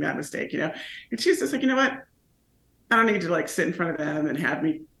from making that mistake, And she's just like, you know what? I don't need to sit in front of them and have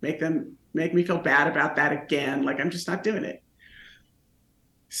me make me feel bad about that again. I'm just not doing it.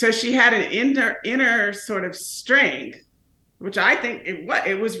 So she had an inner sort of strength, which I think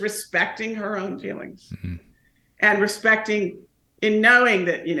it was respecting her own feelings and respecting in knowing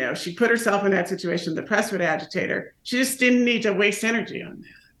that, she put herself in that situation, the press would agitate her. She just didn't need to waste energy on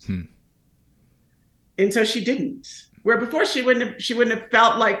that. And so she didn't. Where before she wouldn't have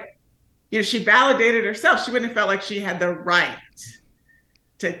felt like, she validated herself. She wouldn't have felt like she had the right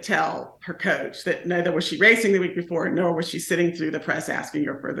to tell her coach that neither was she racing the week before, nor was she sitting through the press asking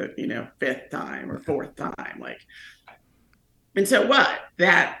her for the, 5th time or 4th time. And so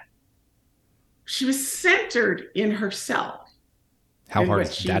that she was centered in herself. How hard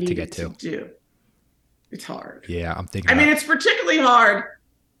is that to get to? It's hard. Yeah, I'm thinking. It's particularly hard.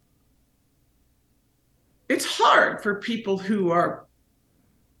 It's hard for people who are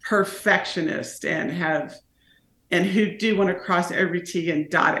perfectionists and who do want to cross every T and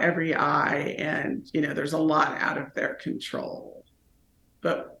dot every I, and there's a lot out of their control.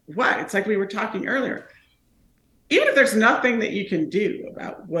 But it's like we were talking earlier. Even if there's nothing that you can do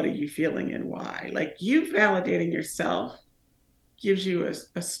about what are you feeling and why, you validating yourself gives you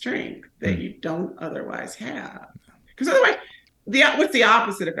a strength that you don't otherwise have. Because otherwise, what's the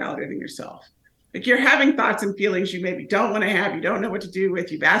opposite of validating yourself? You're having thoughts and feelings you maybe don't want to have, you don't know what to do with,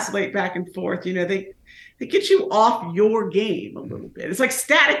 you vacillate back and forth. They get you off your game a little bit. It's like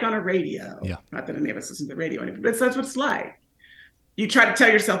static on a radio. Yeah. Not that any of us listen to the radio anymore, but that's what it's like. You try to tell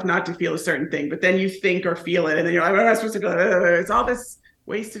yourself not to feel a certain thing, but then you think or feel it, and then you're like, "What am I supposed to go?" It's all this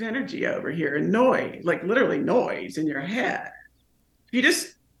wasted energy over here and noise, literally noise in your head. If you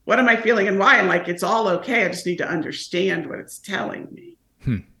just, what am I feeling and why? And it's all okay. I just need to understand what it's telling me.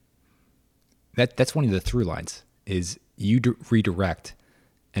 That's one of the through lines is you redirect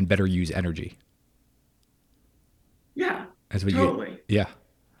and better use energy. Yeah, That's what you, totally. yeah.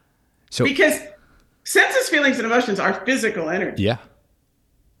 So, Because senses, feelings, and emotions are physical energy. yeah,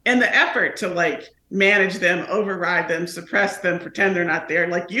 And the effort to like manage them, override them, suppress them, pretend they're not there,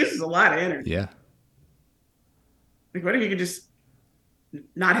 like uses a lot of energy. yeah. Like, what if you could just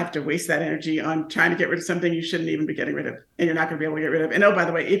not have to waste that energy on trying to get rid of something you shouldn't even be getting rid of, and you're not going to be able to get rid of? And oh, by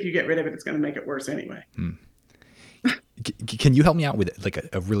the way, if you get rid of it, it's going to make it worse anyway. Can you help me out with like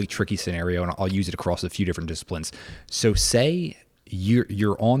a really tricky scenario, and I'll use it across a few different disciplines. So say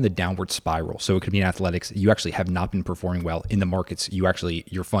you're on the downward spiral. So it could be in athletics. You actually have not been performing well in the markets. Your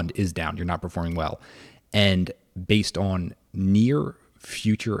fund is down. You're not performing well. And based on near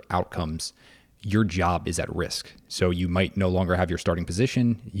future outcomes, your job is at risk. So you might no longer have your starting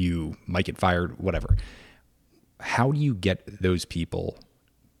position. You might get fired, whatever. How do you get those people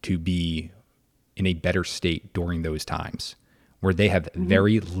to be in a better state during those times where they have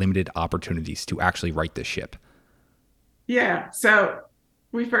very limited opportunities to actually right the ship? Yeah. So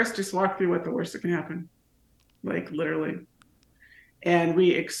we first just walk through what the worst that can happen, like literally. And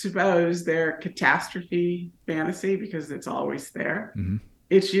we expose their catastrophe fantasy because it's always there.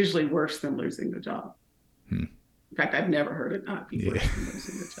 It's usually worse than losing the job. In fact, I've never heard it not be worse than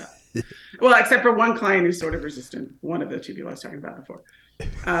losing the job. Well, except for one client who's sort of resistant, one of the two people I was talking about before.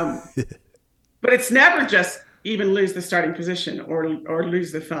 But it's never just even lose the starting position or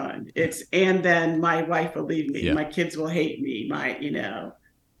lose the fund. It's, and then my wife will leave me. Yeah. My kids will hate me. My,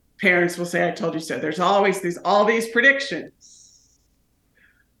 parents will say, I told you so. There's always all these predictions.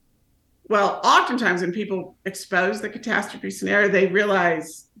 Well, oftentimes when people expose the catastrophe scenario, they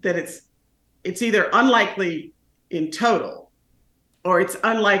realize that it's either unlikely in total or it's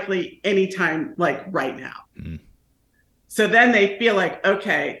unlikely anytime like right now. So then they feel like,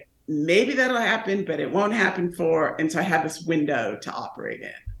 okay, maybe that'll happen, but it won't happen and so I have this window to operate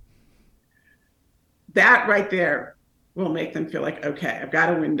in. That right there will make them feel like, okay, I've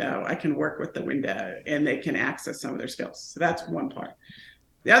got a window, I can work with the window, and they can access some of their skills. So that's one part.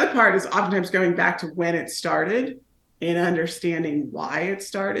 The other part is oftentimes going back to when it started and understanding why it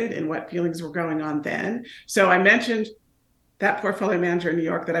started and what feelings were going on then. So I mentioned that portfolio manager in New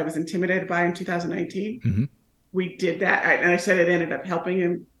York that I was intimidated by in 2019. We did that, and I said it ended up helping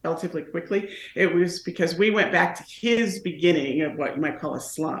him relatively quickly. It was because we went back to his beginning of what you might call a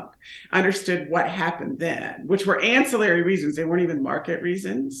slump, understood what happened then, which were ancillary reasons. They weren't even market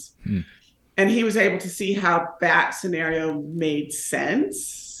reasons. And he was able to see how that scenario made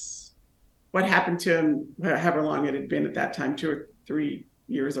sense. What happened to him, however long it had been at that time, 2 or 3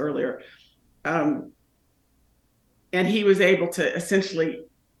 years earlier. And he was able to essentially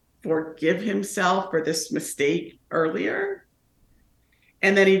forgive himself for this mistake earlier.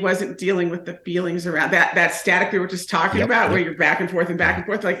 And then he wasn't dealing with the feelings around that static we were just talking about, where you're back and forth and back and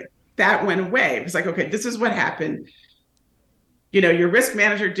forth. Like that went away. It was like, okay, this is what happened. Your risk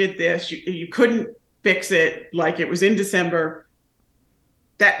manager did this. You couldn't fix it. Like it was in December.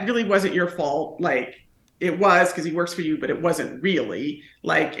 That really wasn't your fault. Like it was because he works for you, but it wasn't really.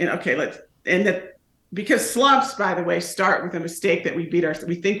 Like, and okay, because slumps, by the way, start with a mistake that we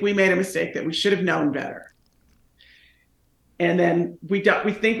we think we made a mistake that we should have known better. And then we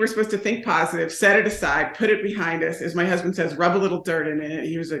think we're supposed to think positive, set it aside, put it behind us. As my husband says, rub a little dirt in it.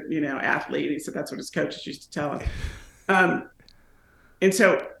 He was a, athlete. He said that's what his coaches used to tell him. And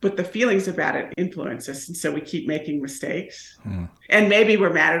so, but the feelings about it influence us. And so we keep making mistakes. And maybe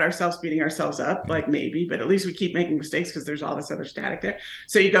we're mad at ourselves, beating ourselves up, like maybe, but at least we keep making mistakes because there's all this other static there.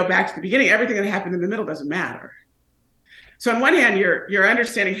 So you go back to the beginning, everything that happened in the middle doesn't matter. So on one hand, you're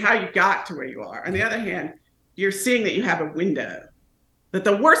understanding how you got to where you are. On the other hand, you're seeing that you have a window, that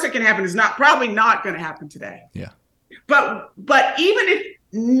the worst that can happen is probably not going to happen today. Yeah. But even if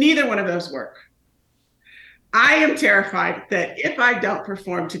neither one of those work, I am terrified that if I don't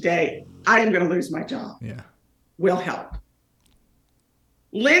perform today, I am going to lose my job. Yeah. Will help.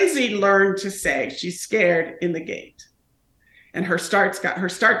 Lindsay learned to say she's scared in the gate, and her start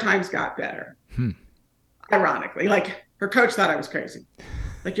times got better. Ironically, like her coach thought I was crazy.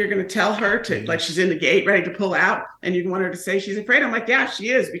 Like you're going to tell her to, like she's in the gate ready to pull out, and you want her to say she's afraid. I'm like, yeah, she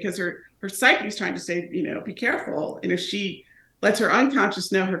is, because her psyche is trying to say, be careful. And if she lets her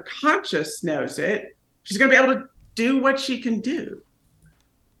unconscious know her conscious knows it, she's going to be able to do what she can do,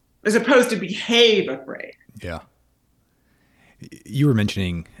 as opposed to behave afraid. Yeah. You were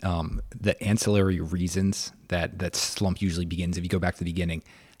mentioning the ancillary reasons that slump usually begins. If you go back to the beginning,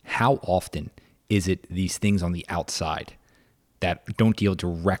 how often is it these things on the outside that don't deal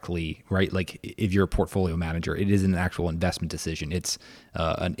directly, right? Like if you're a portfolio manager, it isn't an actual investment decision. It's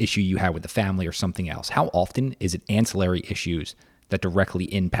an issue you have with the family or something else. How often is it ancillary issues that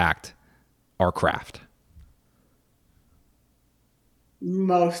directly impact our craft?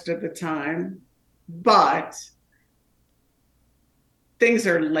 Most of the time, but things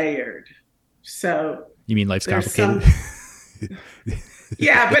are layered. So You mean life's there's complicated?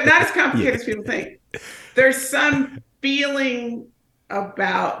 yeah, but not as complicated Yeah. as people think. There's some feeling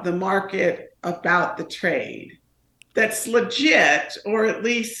about the market, about the trade that's legit, or at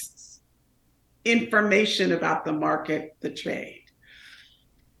least information about the market, the trade.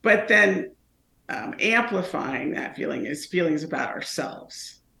 But then amplifying that feeling is feelings about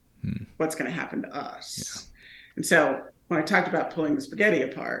ourselves. What's going to happen to us? Yeah. And so when I talked about pulling the spaghetti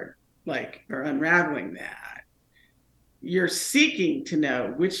apart, like, or unraveling that, you're seeking to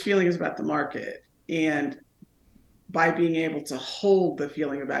know which feeling is about the market, and by being able to hold the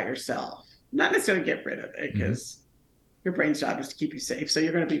feeling about yourself, not necessarily get rid of it, because your brain's job is to keep you safe. So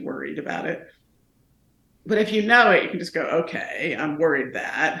you're going to be worried about it. But if you know it, you can just go, okay, I'm worried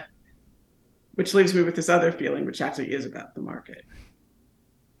that, which leaves me with this other feeling, which actually is about the market.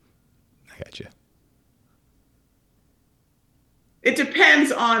 I got you. It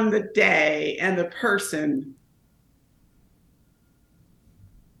depends on the day and the person,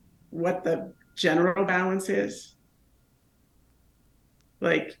 what the general balance is.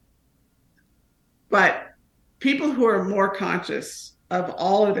 Like, but people who are more conscious of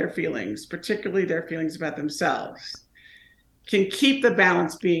all of their feelings, particularly their feelings about themselves, can keep the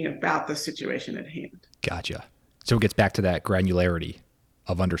balance being about the situation at hand. Gotcha. So it gets back to that granularity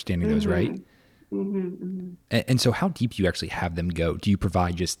of understanding those, right? And so how deep do you actually have them go? Do you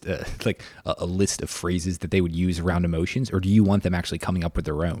provide just like a list of phrases that they would use around emotions, or do you want them actually coming up with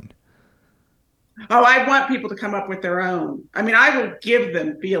their own? Oh, I want people to come up with their own. I mean, I will give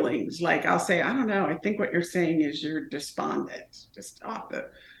them feelings. Like, I'll say, I don't know, I think what you're saying is you're despondent, just off the,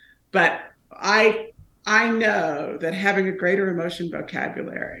 but I know that having a greater emotion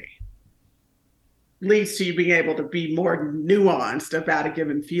vocabulary leads to you being able to be more nuanced about a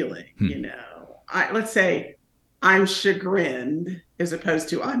given feeling. You know, let's say I'm chagrined as opposed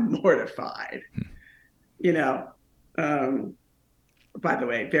to I'm mortified. You know, by the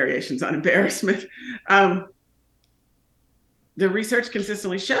way, variations on embarrassment. The research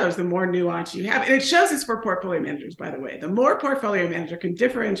consistently shows the more nuance you have, and it shows this for portfolio managers, by the way, the more portfolio manager can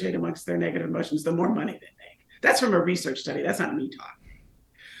differentiate amongst their negative emotions, the more money they make. That's from a research study. That's not me talking.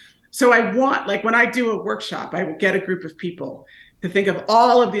 So I want, like, when I do a workshop, I will get a group of people to think of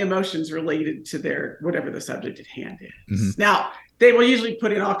all of the emotions related to their, whatever the subject at hand is. Now, they will usually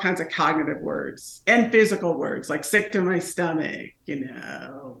put in all kinds of cognitive words and physical words, like sick to my stomach, you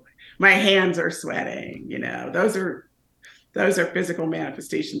know, my hands are sweating, you know, those are physical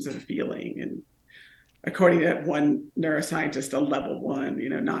manifestations of a feeling. And according to one neuroscientist, a level 1, you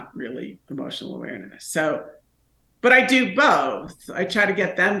know, not really emotional awareness. So, but I do both. I try to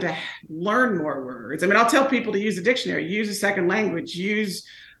get them to learn more words. I mean, I'll tell people to use a dictionary, use a second language, use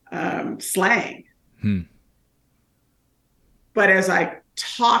slang. But as I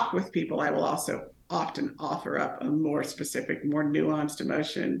talk with people, I will also often offer up a more specific, more nuanced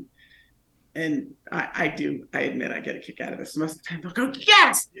emotion. And I admit I get a kick out of this. Most of the time they'll go,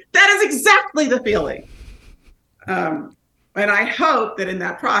 yes, that is exactly the feeling. And I hope that in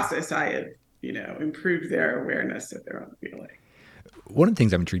that process I have, you know, improved their awareness of their own feeling. One of the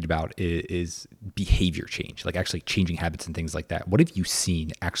things I'm intrigued about is behavior change, like actually changing habits and things like that. What have you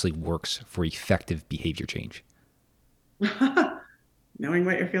seen actually works for effective behavior change? Knowing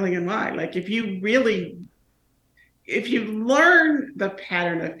what you're feeling and why. Like, if you learn the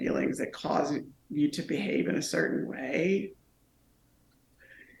pattern of feelings that cause you to behave in a certain way,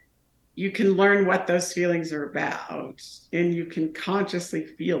 you can learn what those feelings are about, and you can consciously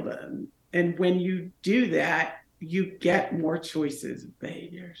feel them. And when you do that, you get more choices of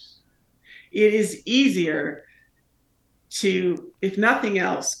behaviors. It is easier to, if nothing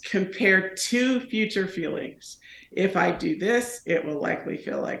else, compare two future feelings. If I do this, it will likely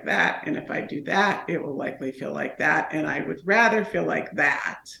feel like that. And if I do that, it will likely feel like that. And I would rather feel like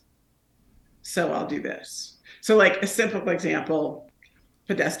that. So I'll do this. So, like, a simple example,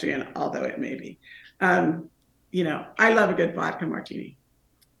 pedestrian, although it may be, you know, I love a good vodka martini.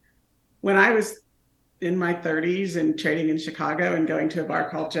 When I was in my 30s and trading in Chicago and going to a bar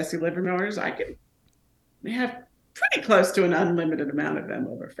called Jesse Livermore's, I could have pretty close to an unlimited amount of them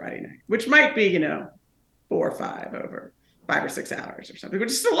over Friday night, which might be, you know, 4 or 5 over 5 or 6 hours or something, which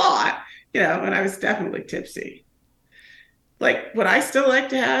is a lot, you know, and I was definitely tipsy. Like, would I still like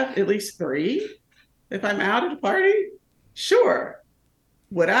to have at least 3 if I'm out at a party? Sure.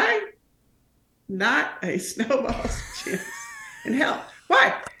 Would I? Not a snowball's chance in hell.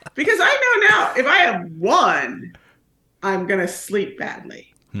 Why? Because I know now if I have one, I'm going to sleep badly.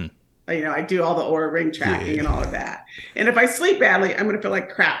 I do all the Aura ring tracking and all of that. And if I sleep badly, I'm going to feel like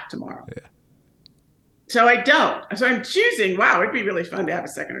crap tomorrow. Yeah. So I don't. So I'm choosing, wow, it'd be really fun to have a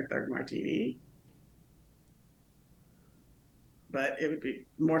second or third martini. But it would be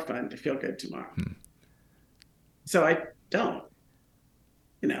more fun to feel good tomorrow. So I don't.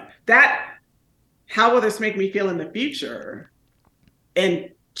 That, how will this make me feel in the future? And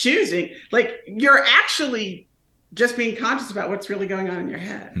choosing, like, you're actually just being conscious about what's really going on in your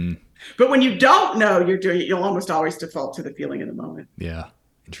head. But when you don't know you're doing it, you'll almost always default to the feeling in the moment. Yeah.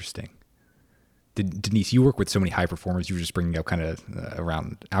 Interesting. Denise, you work with so many high performers. You were just bringing up kind of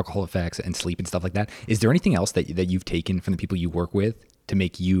around alcohol effects and sleep and stuff like that. Is there anything else that you've taken from the people you work with to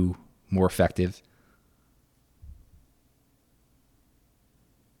make you more effective?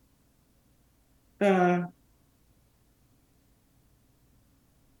 This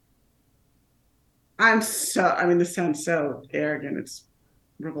sounds so arrogant. It's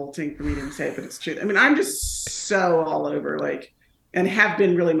revolting for me to say, but it's true. I'm just so all over, like, and have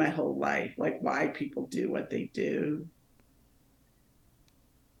been really my whole life, like why people do what they do.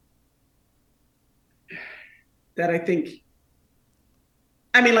 That I think,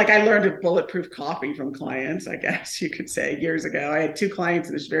 like I learned of bulletproof coffee from clients, I guess you could say, years ago. I had 2 clients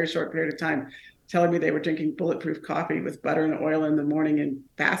in this very short period of time telling me they were drinking bulletproof coffee with butter and oil in the morning and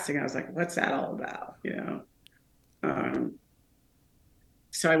fasting. I was like, what's that all about?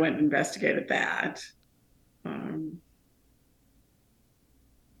 So I went and investigated that. I'm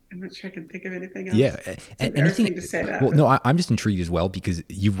not sure I can think of anything else. Yeah. Anything to say that. Well, no, I'm just intrigued as well because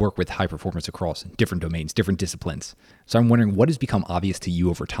you've worked with high performers across different domains, different disciplines. So I'm wondering what has become obvious to you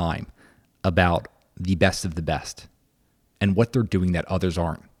over time about the best of the best and what they're doing that others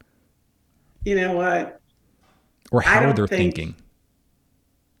aren't. You know what? Or how they're thinking.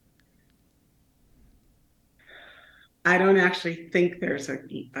 I don't actually think there's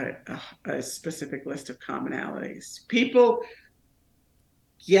a specific list of commonalities. People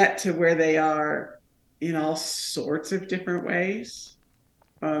get to where they are in all sorts of different ways.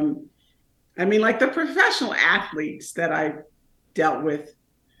 Like the professional athletes that I've dealt with,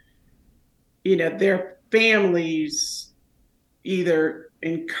 their families either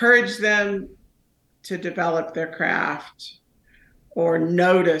encourage them to develop their craft or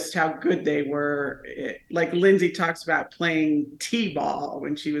noticed how good they were. Like Lindsay talks about playing t-ball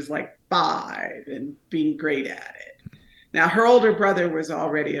when she was like 5 and being great at it. Now, her older brother was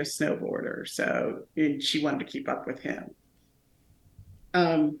already a snowboarder, and she wanted to keep up with him.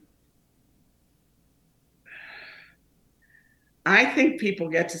 I think people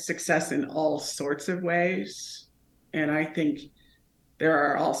get to success in all sorts of ways. And I think there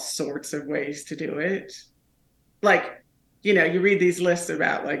are all sorts of ways to do it. Like, you read these lists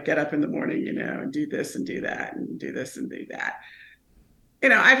about like get up in the morning, and do this and do that and do this and do that.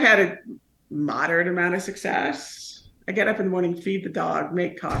 I've had a moderate amount of success. I get up in the morning, feed the dog,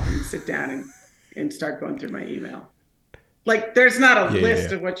 make coffee, sit down and start going through my email. Like there's not a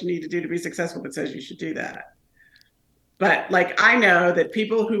list of what you need to do to be successful that says you should do that. But like, I know that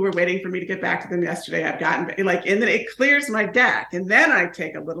people who were waiting for me to get back to them yesterday, I've gotten and then it clears my deck. And then I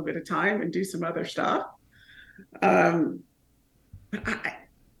take a little bit of time and do some other stuff.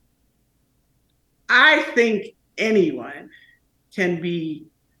 I think anyone can be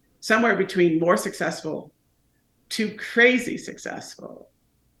somewhere between more successful to crazy successful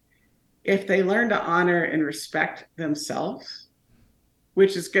if they learn to honor and respect themselves,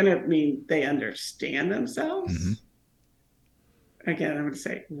 which is going to mean they understand themselves. Again, I'm going to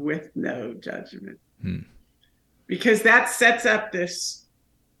say with no judgment, because that sets up this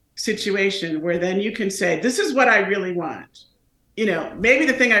situation where then you can say, this is what I really want. Maybe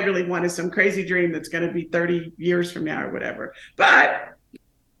the thing I really want is some crazy dream that's going to be 30 years from now or whatever. But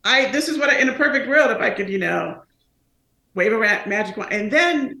this is what in a perfect world, if I could, wave a magic wand. And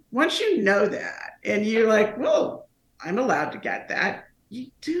then once you know that and you're like, well, I'm allowed to get that, you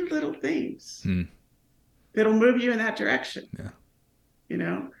do little things that'll move you in that direction. Yeah.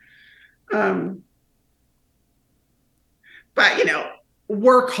 But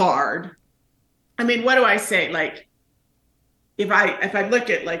work hard. What do I say? Like, if I look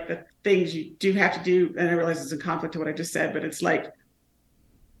at like the things you do have to do, and I realize it's in conflict to what I just said, but it's like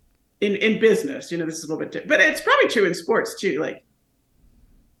in business, this is a little bit different, but it's probably true in sports too. Like,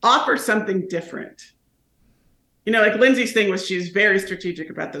 offer something different. Like Lindsay's thing was she's very strategic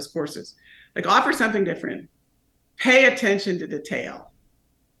about those courses. Like, offer something different. Pay attention to detail.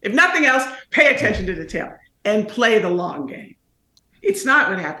 If nothing else, pay attention to detail. and play the long game. It's not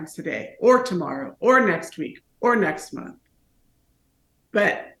what happens today or tomorrow or next week or next month,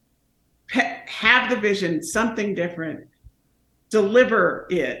 but have the vision, something different, deliver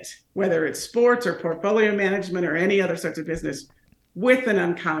it, whether it's sports or portfolio management or any other sorts of business, with an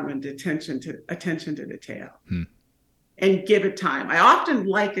uncommon attention to detail. And give it time. I often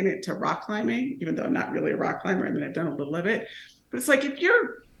liken it to rock climbing, even though I'm not really a rock climber. I mean, I've done a little of it, but it's like if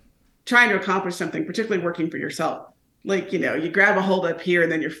you're trying to accomplish something, particularly working for yourself, like, you grab a hold up here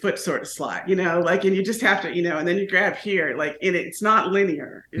and then your foot sort of slide, like, and you just have to, and then you grab here, like, and it's not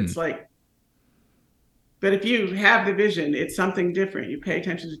linear. It's like, but if you have the vision, it's something different. You pay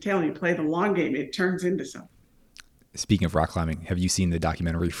attention to detail and you play the long game, it turns into something. Speaking of rock climbing, have you seen the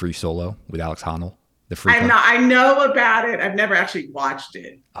documentary Free Solo with Alex Honnold? I know about it. I've never actually watched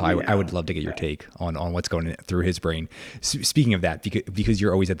it. I would love to get your take on what's going through his brain. Speaking of that, because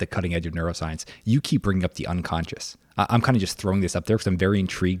you're always at the cutting edge of neuroscience, you keep bringing up the unconscious. I'm kind of just throwing this up there because I'm very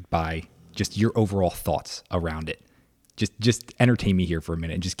intrigued by just your overall thoughts around it. Just entertain me here for a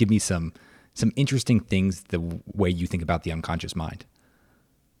minute and just give me some interesting things the way you think about the unconscious mind.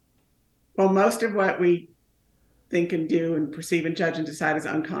 Well, most of what we think and do and perceive and judge and decide is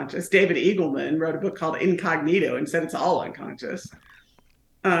unconscious. David Eagleman wrote a book called Incognito and said it's all unconscious.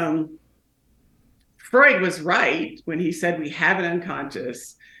 Freud was right when he said we have an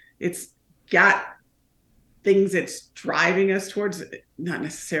unconscious. It's got things it's driving us towards, not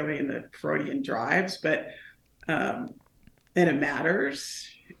necessarily in the Freudian drives, but and it matters.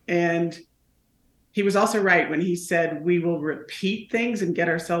 And he was also right when he said we will repeat things and get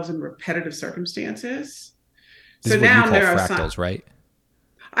ourselves in repetitive circumstances. This is what you call fractals, right?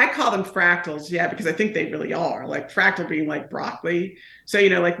 I call them fractals, yeah, because I think they really are. Like fractal being like broccoli. So,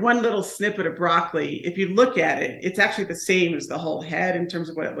 like one little snippet of broccoli, if you look at it, it's actually the same as the whole head in terms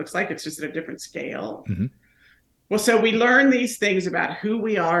of what it looks like. It's just at a different scale. Mm-hmm. Well, so we learn these things about who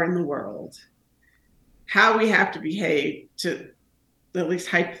we are in the world, how we have to behave to at least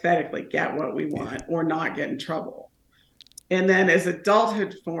hypothetically get what we want or not get in trouble. And then as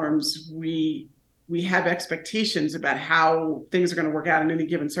adulthood forms, we have expectations about how things are going to work out in any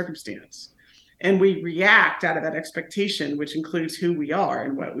given circumstance. And we react out of that expectation, which includes who we are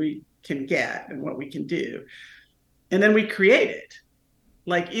and what we can get and what we can do. And then we create it,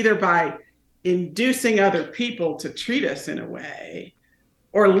 like either by inducing other people to treat us in a way,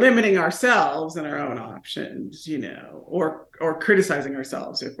 or limiting ourselves and our own options, or criticizing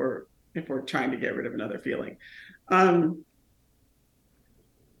ourselves if we're trying to get rid of another feeling. A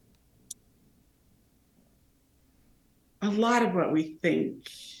lot of what we think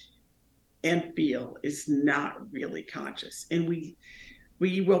and feel is not really conscious, and we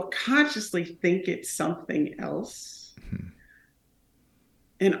will consciously think it's something else. Mm-hmm.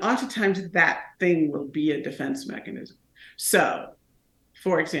 And oftentimes that thing will be a defense mechanism. So,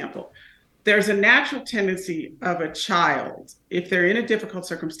 for example, there's a natural tendency of a child, if they're in a difficult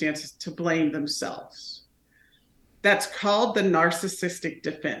circumstance, to blame themselves. That's called the narcissistic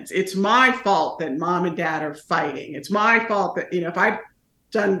defense. It's my fault that mom and dad are fighting. It's my fault that, if I'd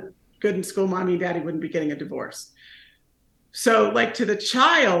done good in school, mommy and daddy wouldn't be getting a divorce. So like to the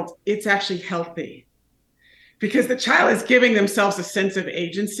child, it's actually healthy because the child is giving themselves a sense of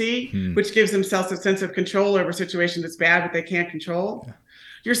agency, which gives themselves a sense of control over a situation that's bad, but they can't control. Yeah.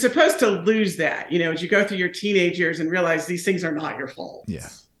 You're supposed to lose that, as you go through your teenage years and realize these things are not your fault. Yeah.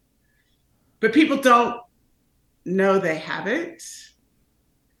 But people don't know they have it.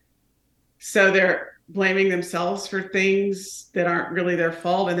 So they're blaming themselves for things that aren't really their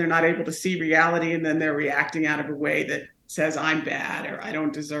fault, and they're not able to see reality, and then they're reacting out of a way that says I'm bad or I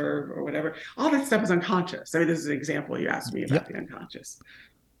don't deserve or whatever. All that stuff is unconscious. I mean, this is an example you asked me about the unconscious.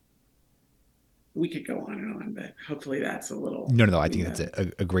 We could go on and on, but hopefully that's a little... No. I think that's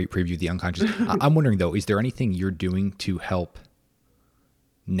a great preview of the unconscious. I'm wondering, though, is there anything you're doing to help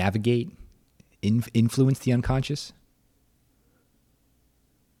navigate, influence the unconscious?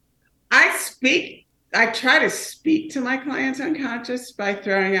 I try to speak to my clients' unconscious by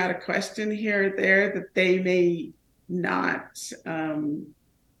throwing out a question here or there that they may not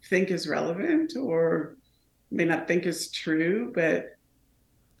think is relevant or may not think is true, but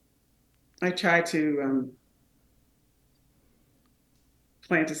I try to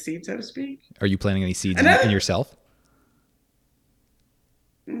plant a seed, so to speak. Are you planting any seeds in yourself?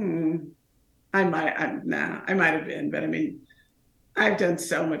 I might have been, but I mean, I've done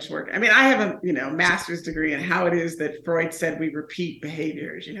so much work. I mean, I have a master's degree in how it is that Freud said we repeat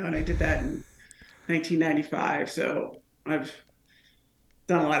behaviors, and I did that in 1995. So I've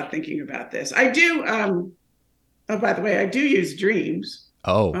done a lot of thinking about this. I do. Oh, by the way, I do use dreams.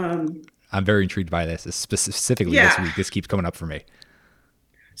 Oh, I'm very intrigued by this, specifically this Yeah. week. This keeps coming up for me.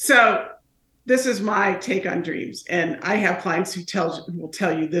 So this is my take on dreams, and I have clients who will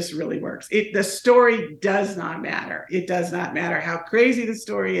tell you this really works. The story does not matter. It does not matter how crazy the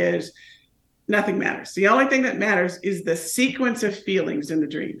story is. Nothing matters. The only thing that matters is the sequence of feelings in the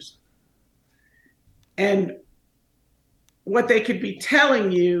dreams, and what they could be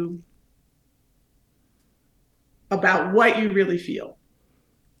telling you about what you really feel.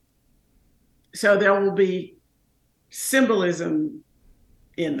 So there will be symbolism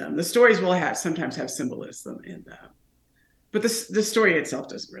in them. The stories will sometimes have symbolism in them, but the story itself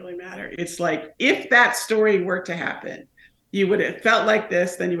doesn't really matter. It's like, if that story were to happen, you would have felt like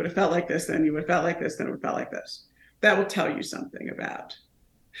this, then you would have felt like this, then you would have felt like this, then it would have felt like this. That will tell you something about.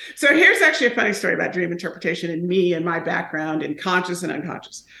 So here's actually a funny story about dream interpretation and me and my background in conscious and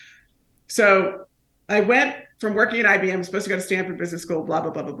unconscious. So I went from working at IBM, supposed to go to Stanford Business School, blah,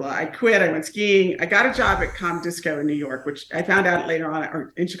 blah, blah, blah, blah. I quit. I went skiing. I got a job at Comdisco in New York, which I found out later on,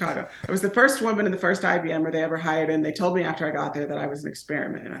 or in Chicago. I was the first woman in the first IBM where they ever hired. And they told me after I got there that I was an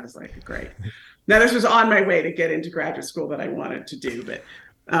experiment. And I was like, great. Now, this was on my way to get into graduate school that I wanted to do. But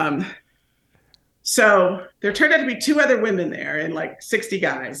so there turned out to be 2 other women there and like 60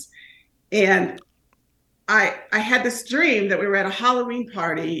 guys. And I had this dream that we were at a Halloween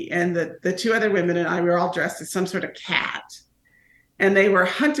party, and the 2 other women and I were all dressed as some sort of cat, and they were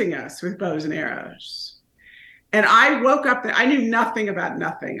hunting us with bows and arrows. And I woke up there. I knew nothing about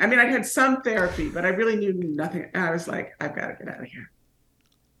nothing. I mean, I'd had some therapy, but I really knew nothing. And I was like, I've got to get out of here.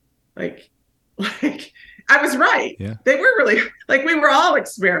 Like I was right. Yeah. They were really, like, we were all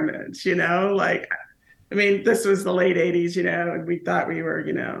experiments, like, I mean, this was the late 80s, and we thought we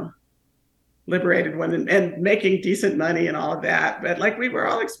were, liberated women and making decent money and all of that. But like, we were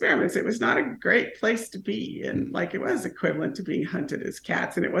all experiments. It was not a great place to be. And like, it was equivalent to being hunted as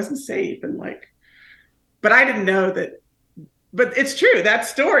cats, and it wasn't safe. And like, but I didn't know that. But it's true. That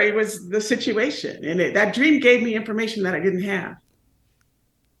story was the situation. And that dream gave me information that I didn't have.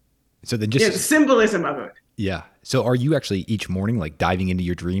 So then just the symbolism of it. Yeah. So are you actually each morning like diving into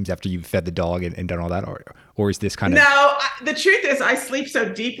your dreams after you've fed the dog and done all that? Or is this kind of... No, the truth is I sleep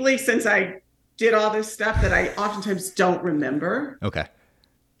so deeply since I did all this stuff that I oftentimes don't remember. Okay.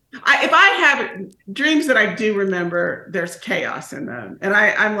 If I have dreams that I do remember, there's chaos in them. And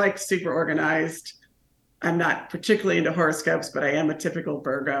I'm like super organized. I'm not particularly into horoscopes, but I am a typical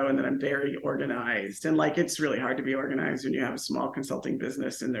Virgo, and then I'm very organized. And like, it's really hard to be organized when you have a small consulting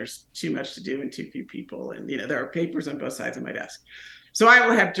business and there's too much to do and too few people. And, there are papers on both sides of my desk. So I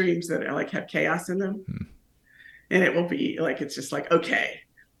will have dreams that are like, have chaos in them. And it will be like, it's just like, okay,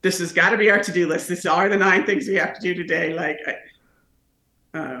 this has got to be our to-do list. These are the 9 things we have to do today. Like,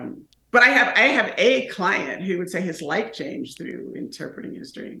 but I have a client who would say his life changed through interpreting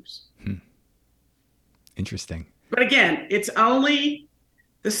his dreams. Interesting. But again, it's only,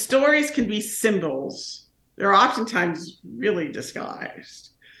 the stories can be symbols. They're oftentimes really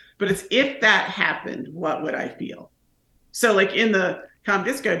disguised. But it's, if that happened, what would I feel? So like in the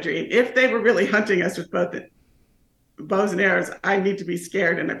Comdisco dream, if they were really hunting us with both the bows and arrows, I need to be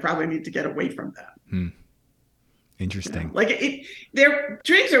scared, and I probably need to get away from them. Interesting. Like their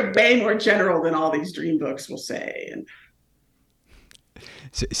dreams are way more general than all these dream books will say. And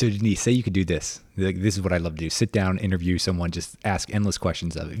So Denise, say you could do this. Like, this is what I love to do. Sit down, interview someone, just ask endless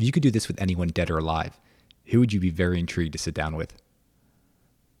questions of. If you could do this with anyone dead or alive, who would you be very intrigued to sit down with?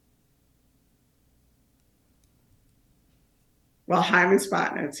 Well, Hyman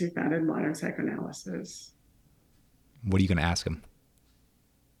Spotnitz, who founded modern psychoanalysis. What are you going to ask him?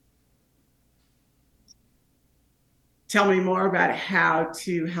 Tell me more about how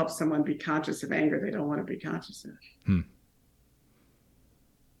to help someone be conscious of anger they don't want to be conscious of.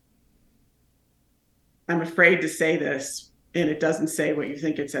 I'm afraid to say this, and it doesn't say what you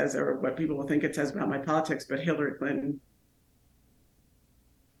think it says or what people will think it says about my politics, but Hillary Clinton.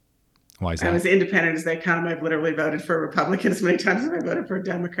 Why is that? I'm as independent as they come. I've literally voted for a Republican as many times as I voted for a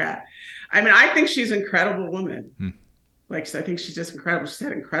Democrat. I mean, I think she's an incredible woman. Like, I think she's just incredible. She's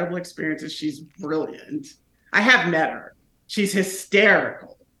had incredible experiences. She's brilliant. I have met her. She's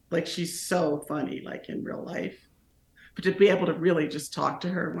hysterical. Like, she's so funny, like in real life. But to be able to really just talk to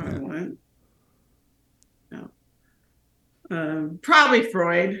her one-on-one. No. Probably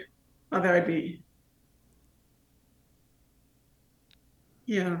Freud, although I mean,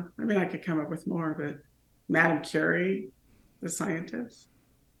 I could come up with more, but Madame Curie, the scientist.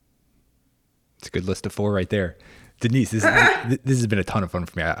 It's a good list of 4 right there. Denise, this has been a ton of fun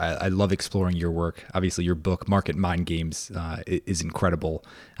for me. I love exploring your work. Obviously, your book, Market Mind Games, is incredible.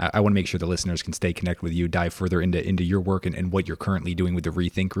 I want to make sure the listeners can stay connected with you, dive further into your work and what you're currently doing with the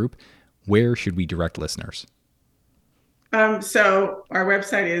Rethink Group. Where should we direct listeners? So our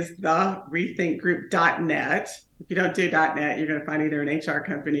website is therethink.net. If you don't do .net, you're going to find either an HR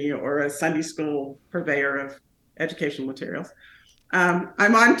company or a Sunday school purveyor of educational materials. I'm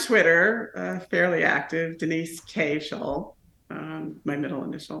on Twitter, fairly active, Denise K. Shull, my middle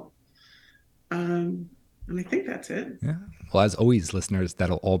initial. And I think that's it. Yeah. Well, as always, listeners,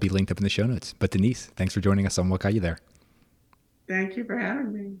 that'll all be linked up in the show notes. But Denise, thanks for joining us on What Got You There. Thank you for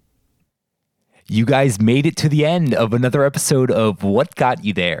having me. You guys made it to the end of another episode of What Got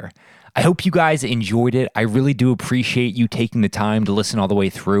You There. I hope you guys enjoyed it. I really do appreciate you taking the time to listen all the way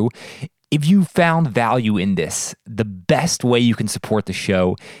through. If you found value in this, the best way you can support the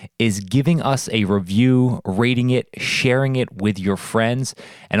show is giving us a review, rating it, sharing it with your friends,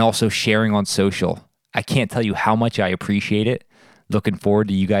 and also sharing on social. I can't tell you how much I appreciate it. Looking forward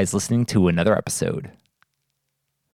to you guys listening to another episode.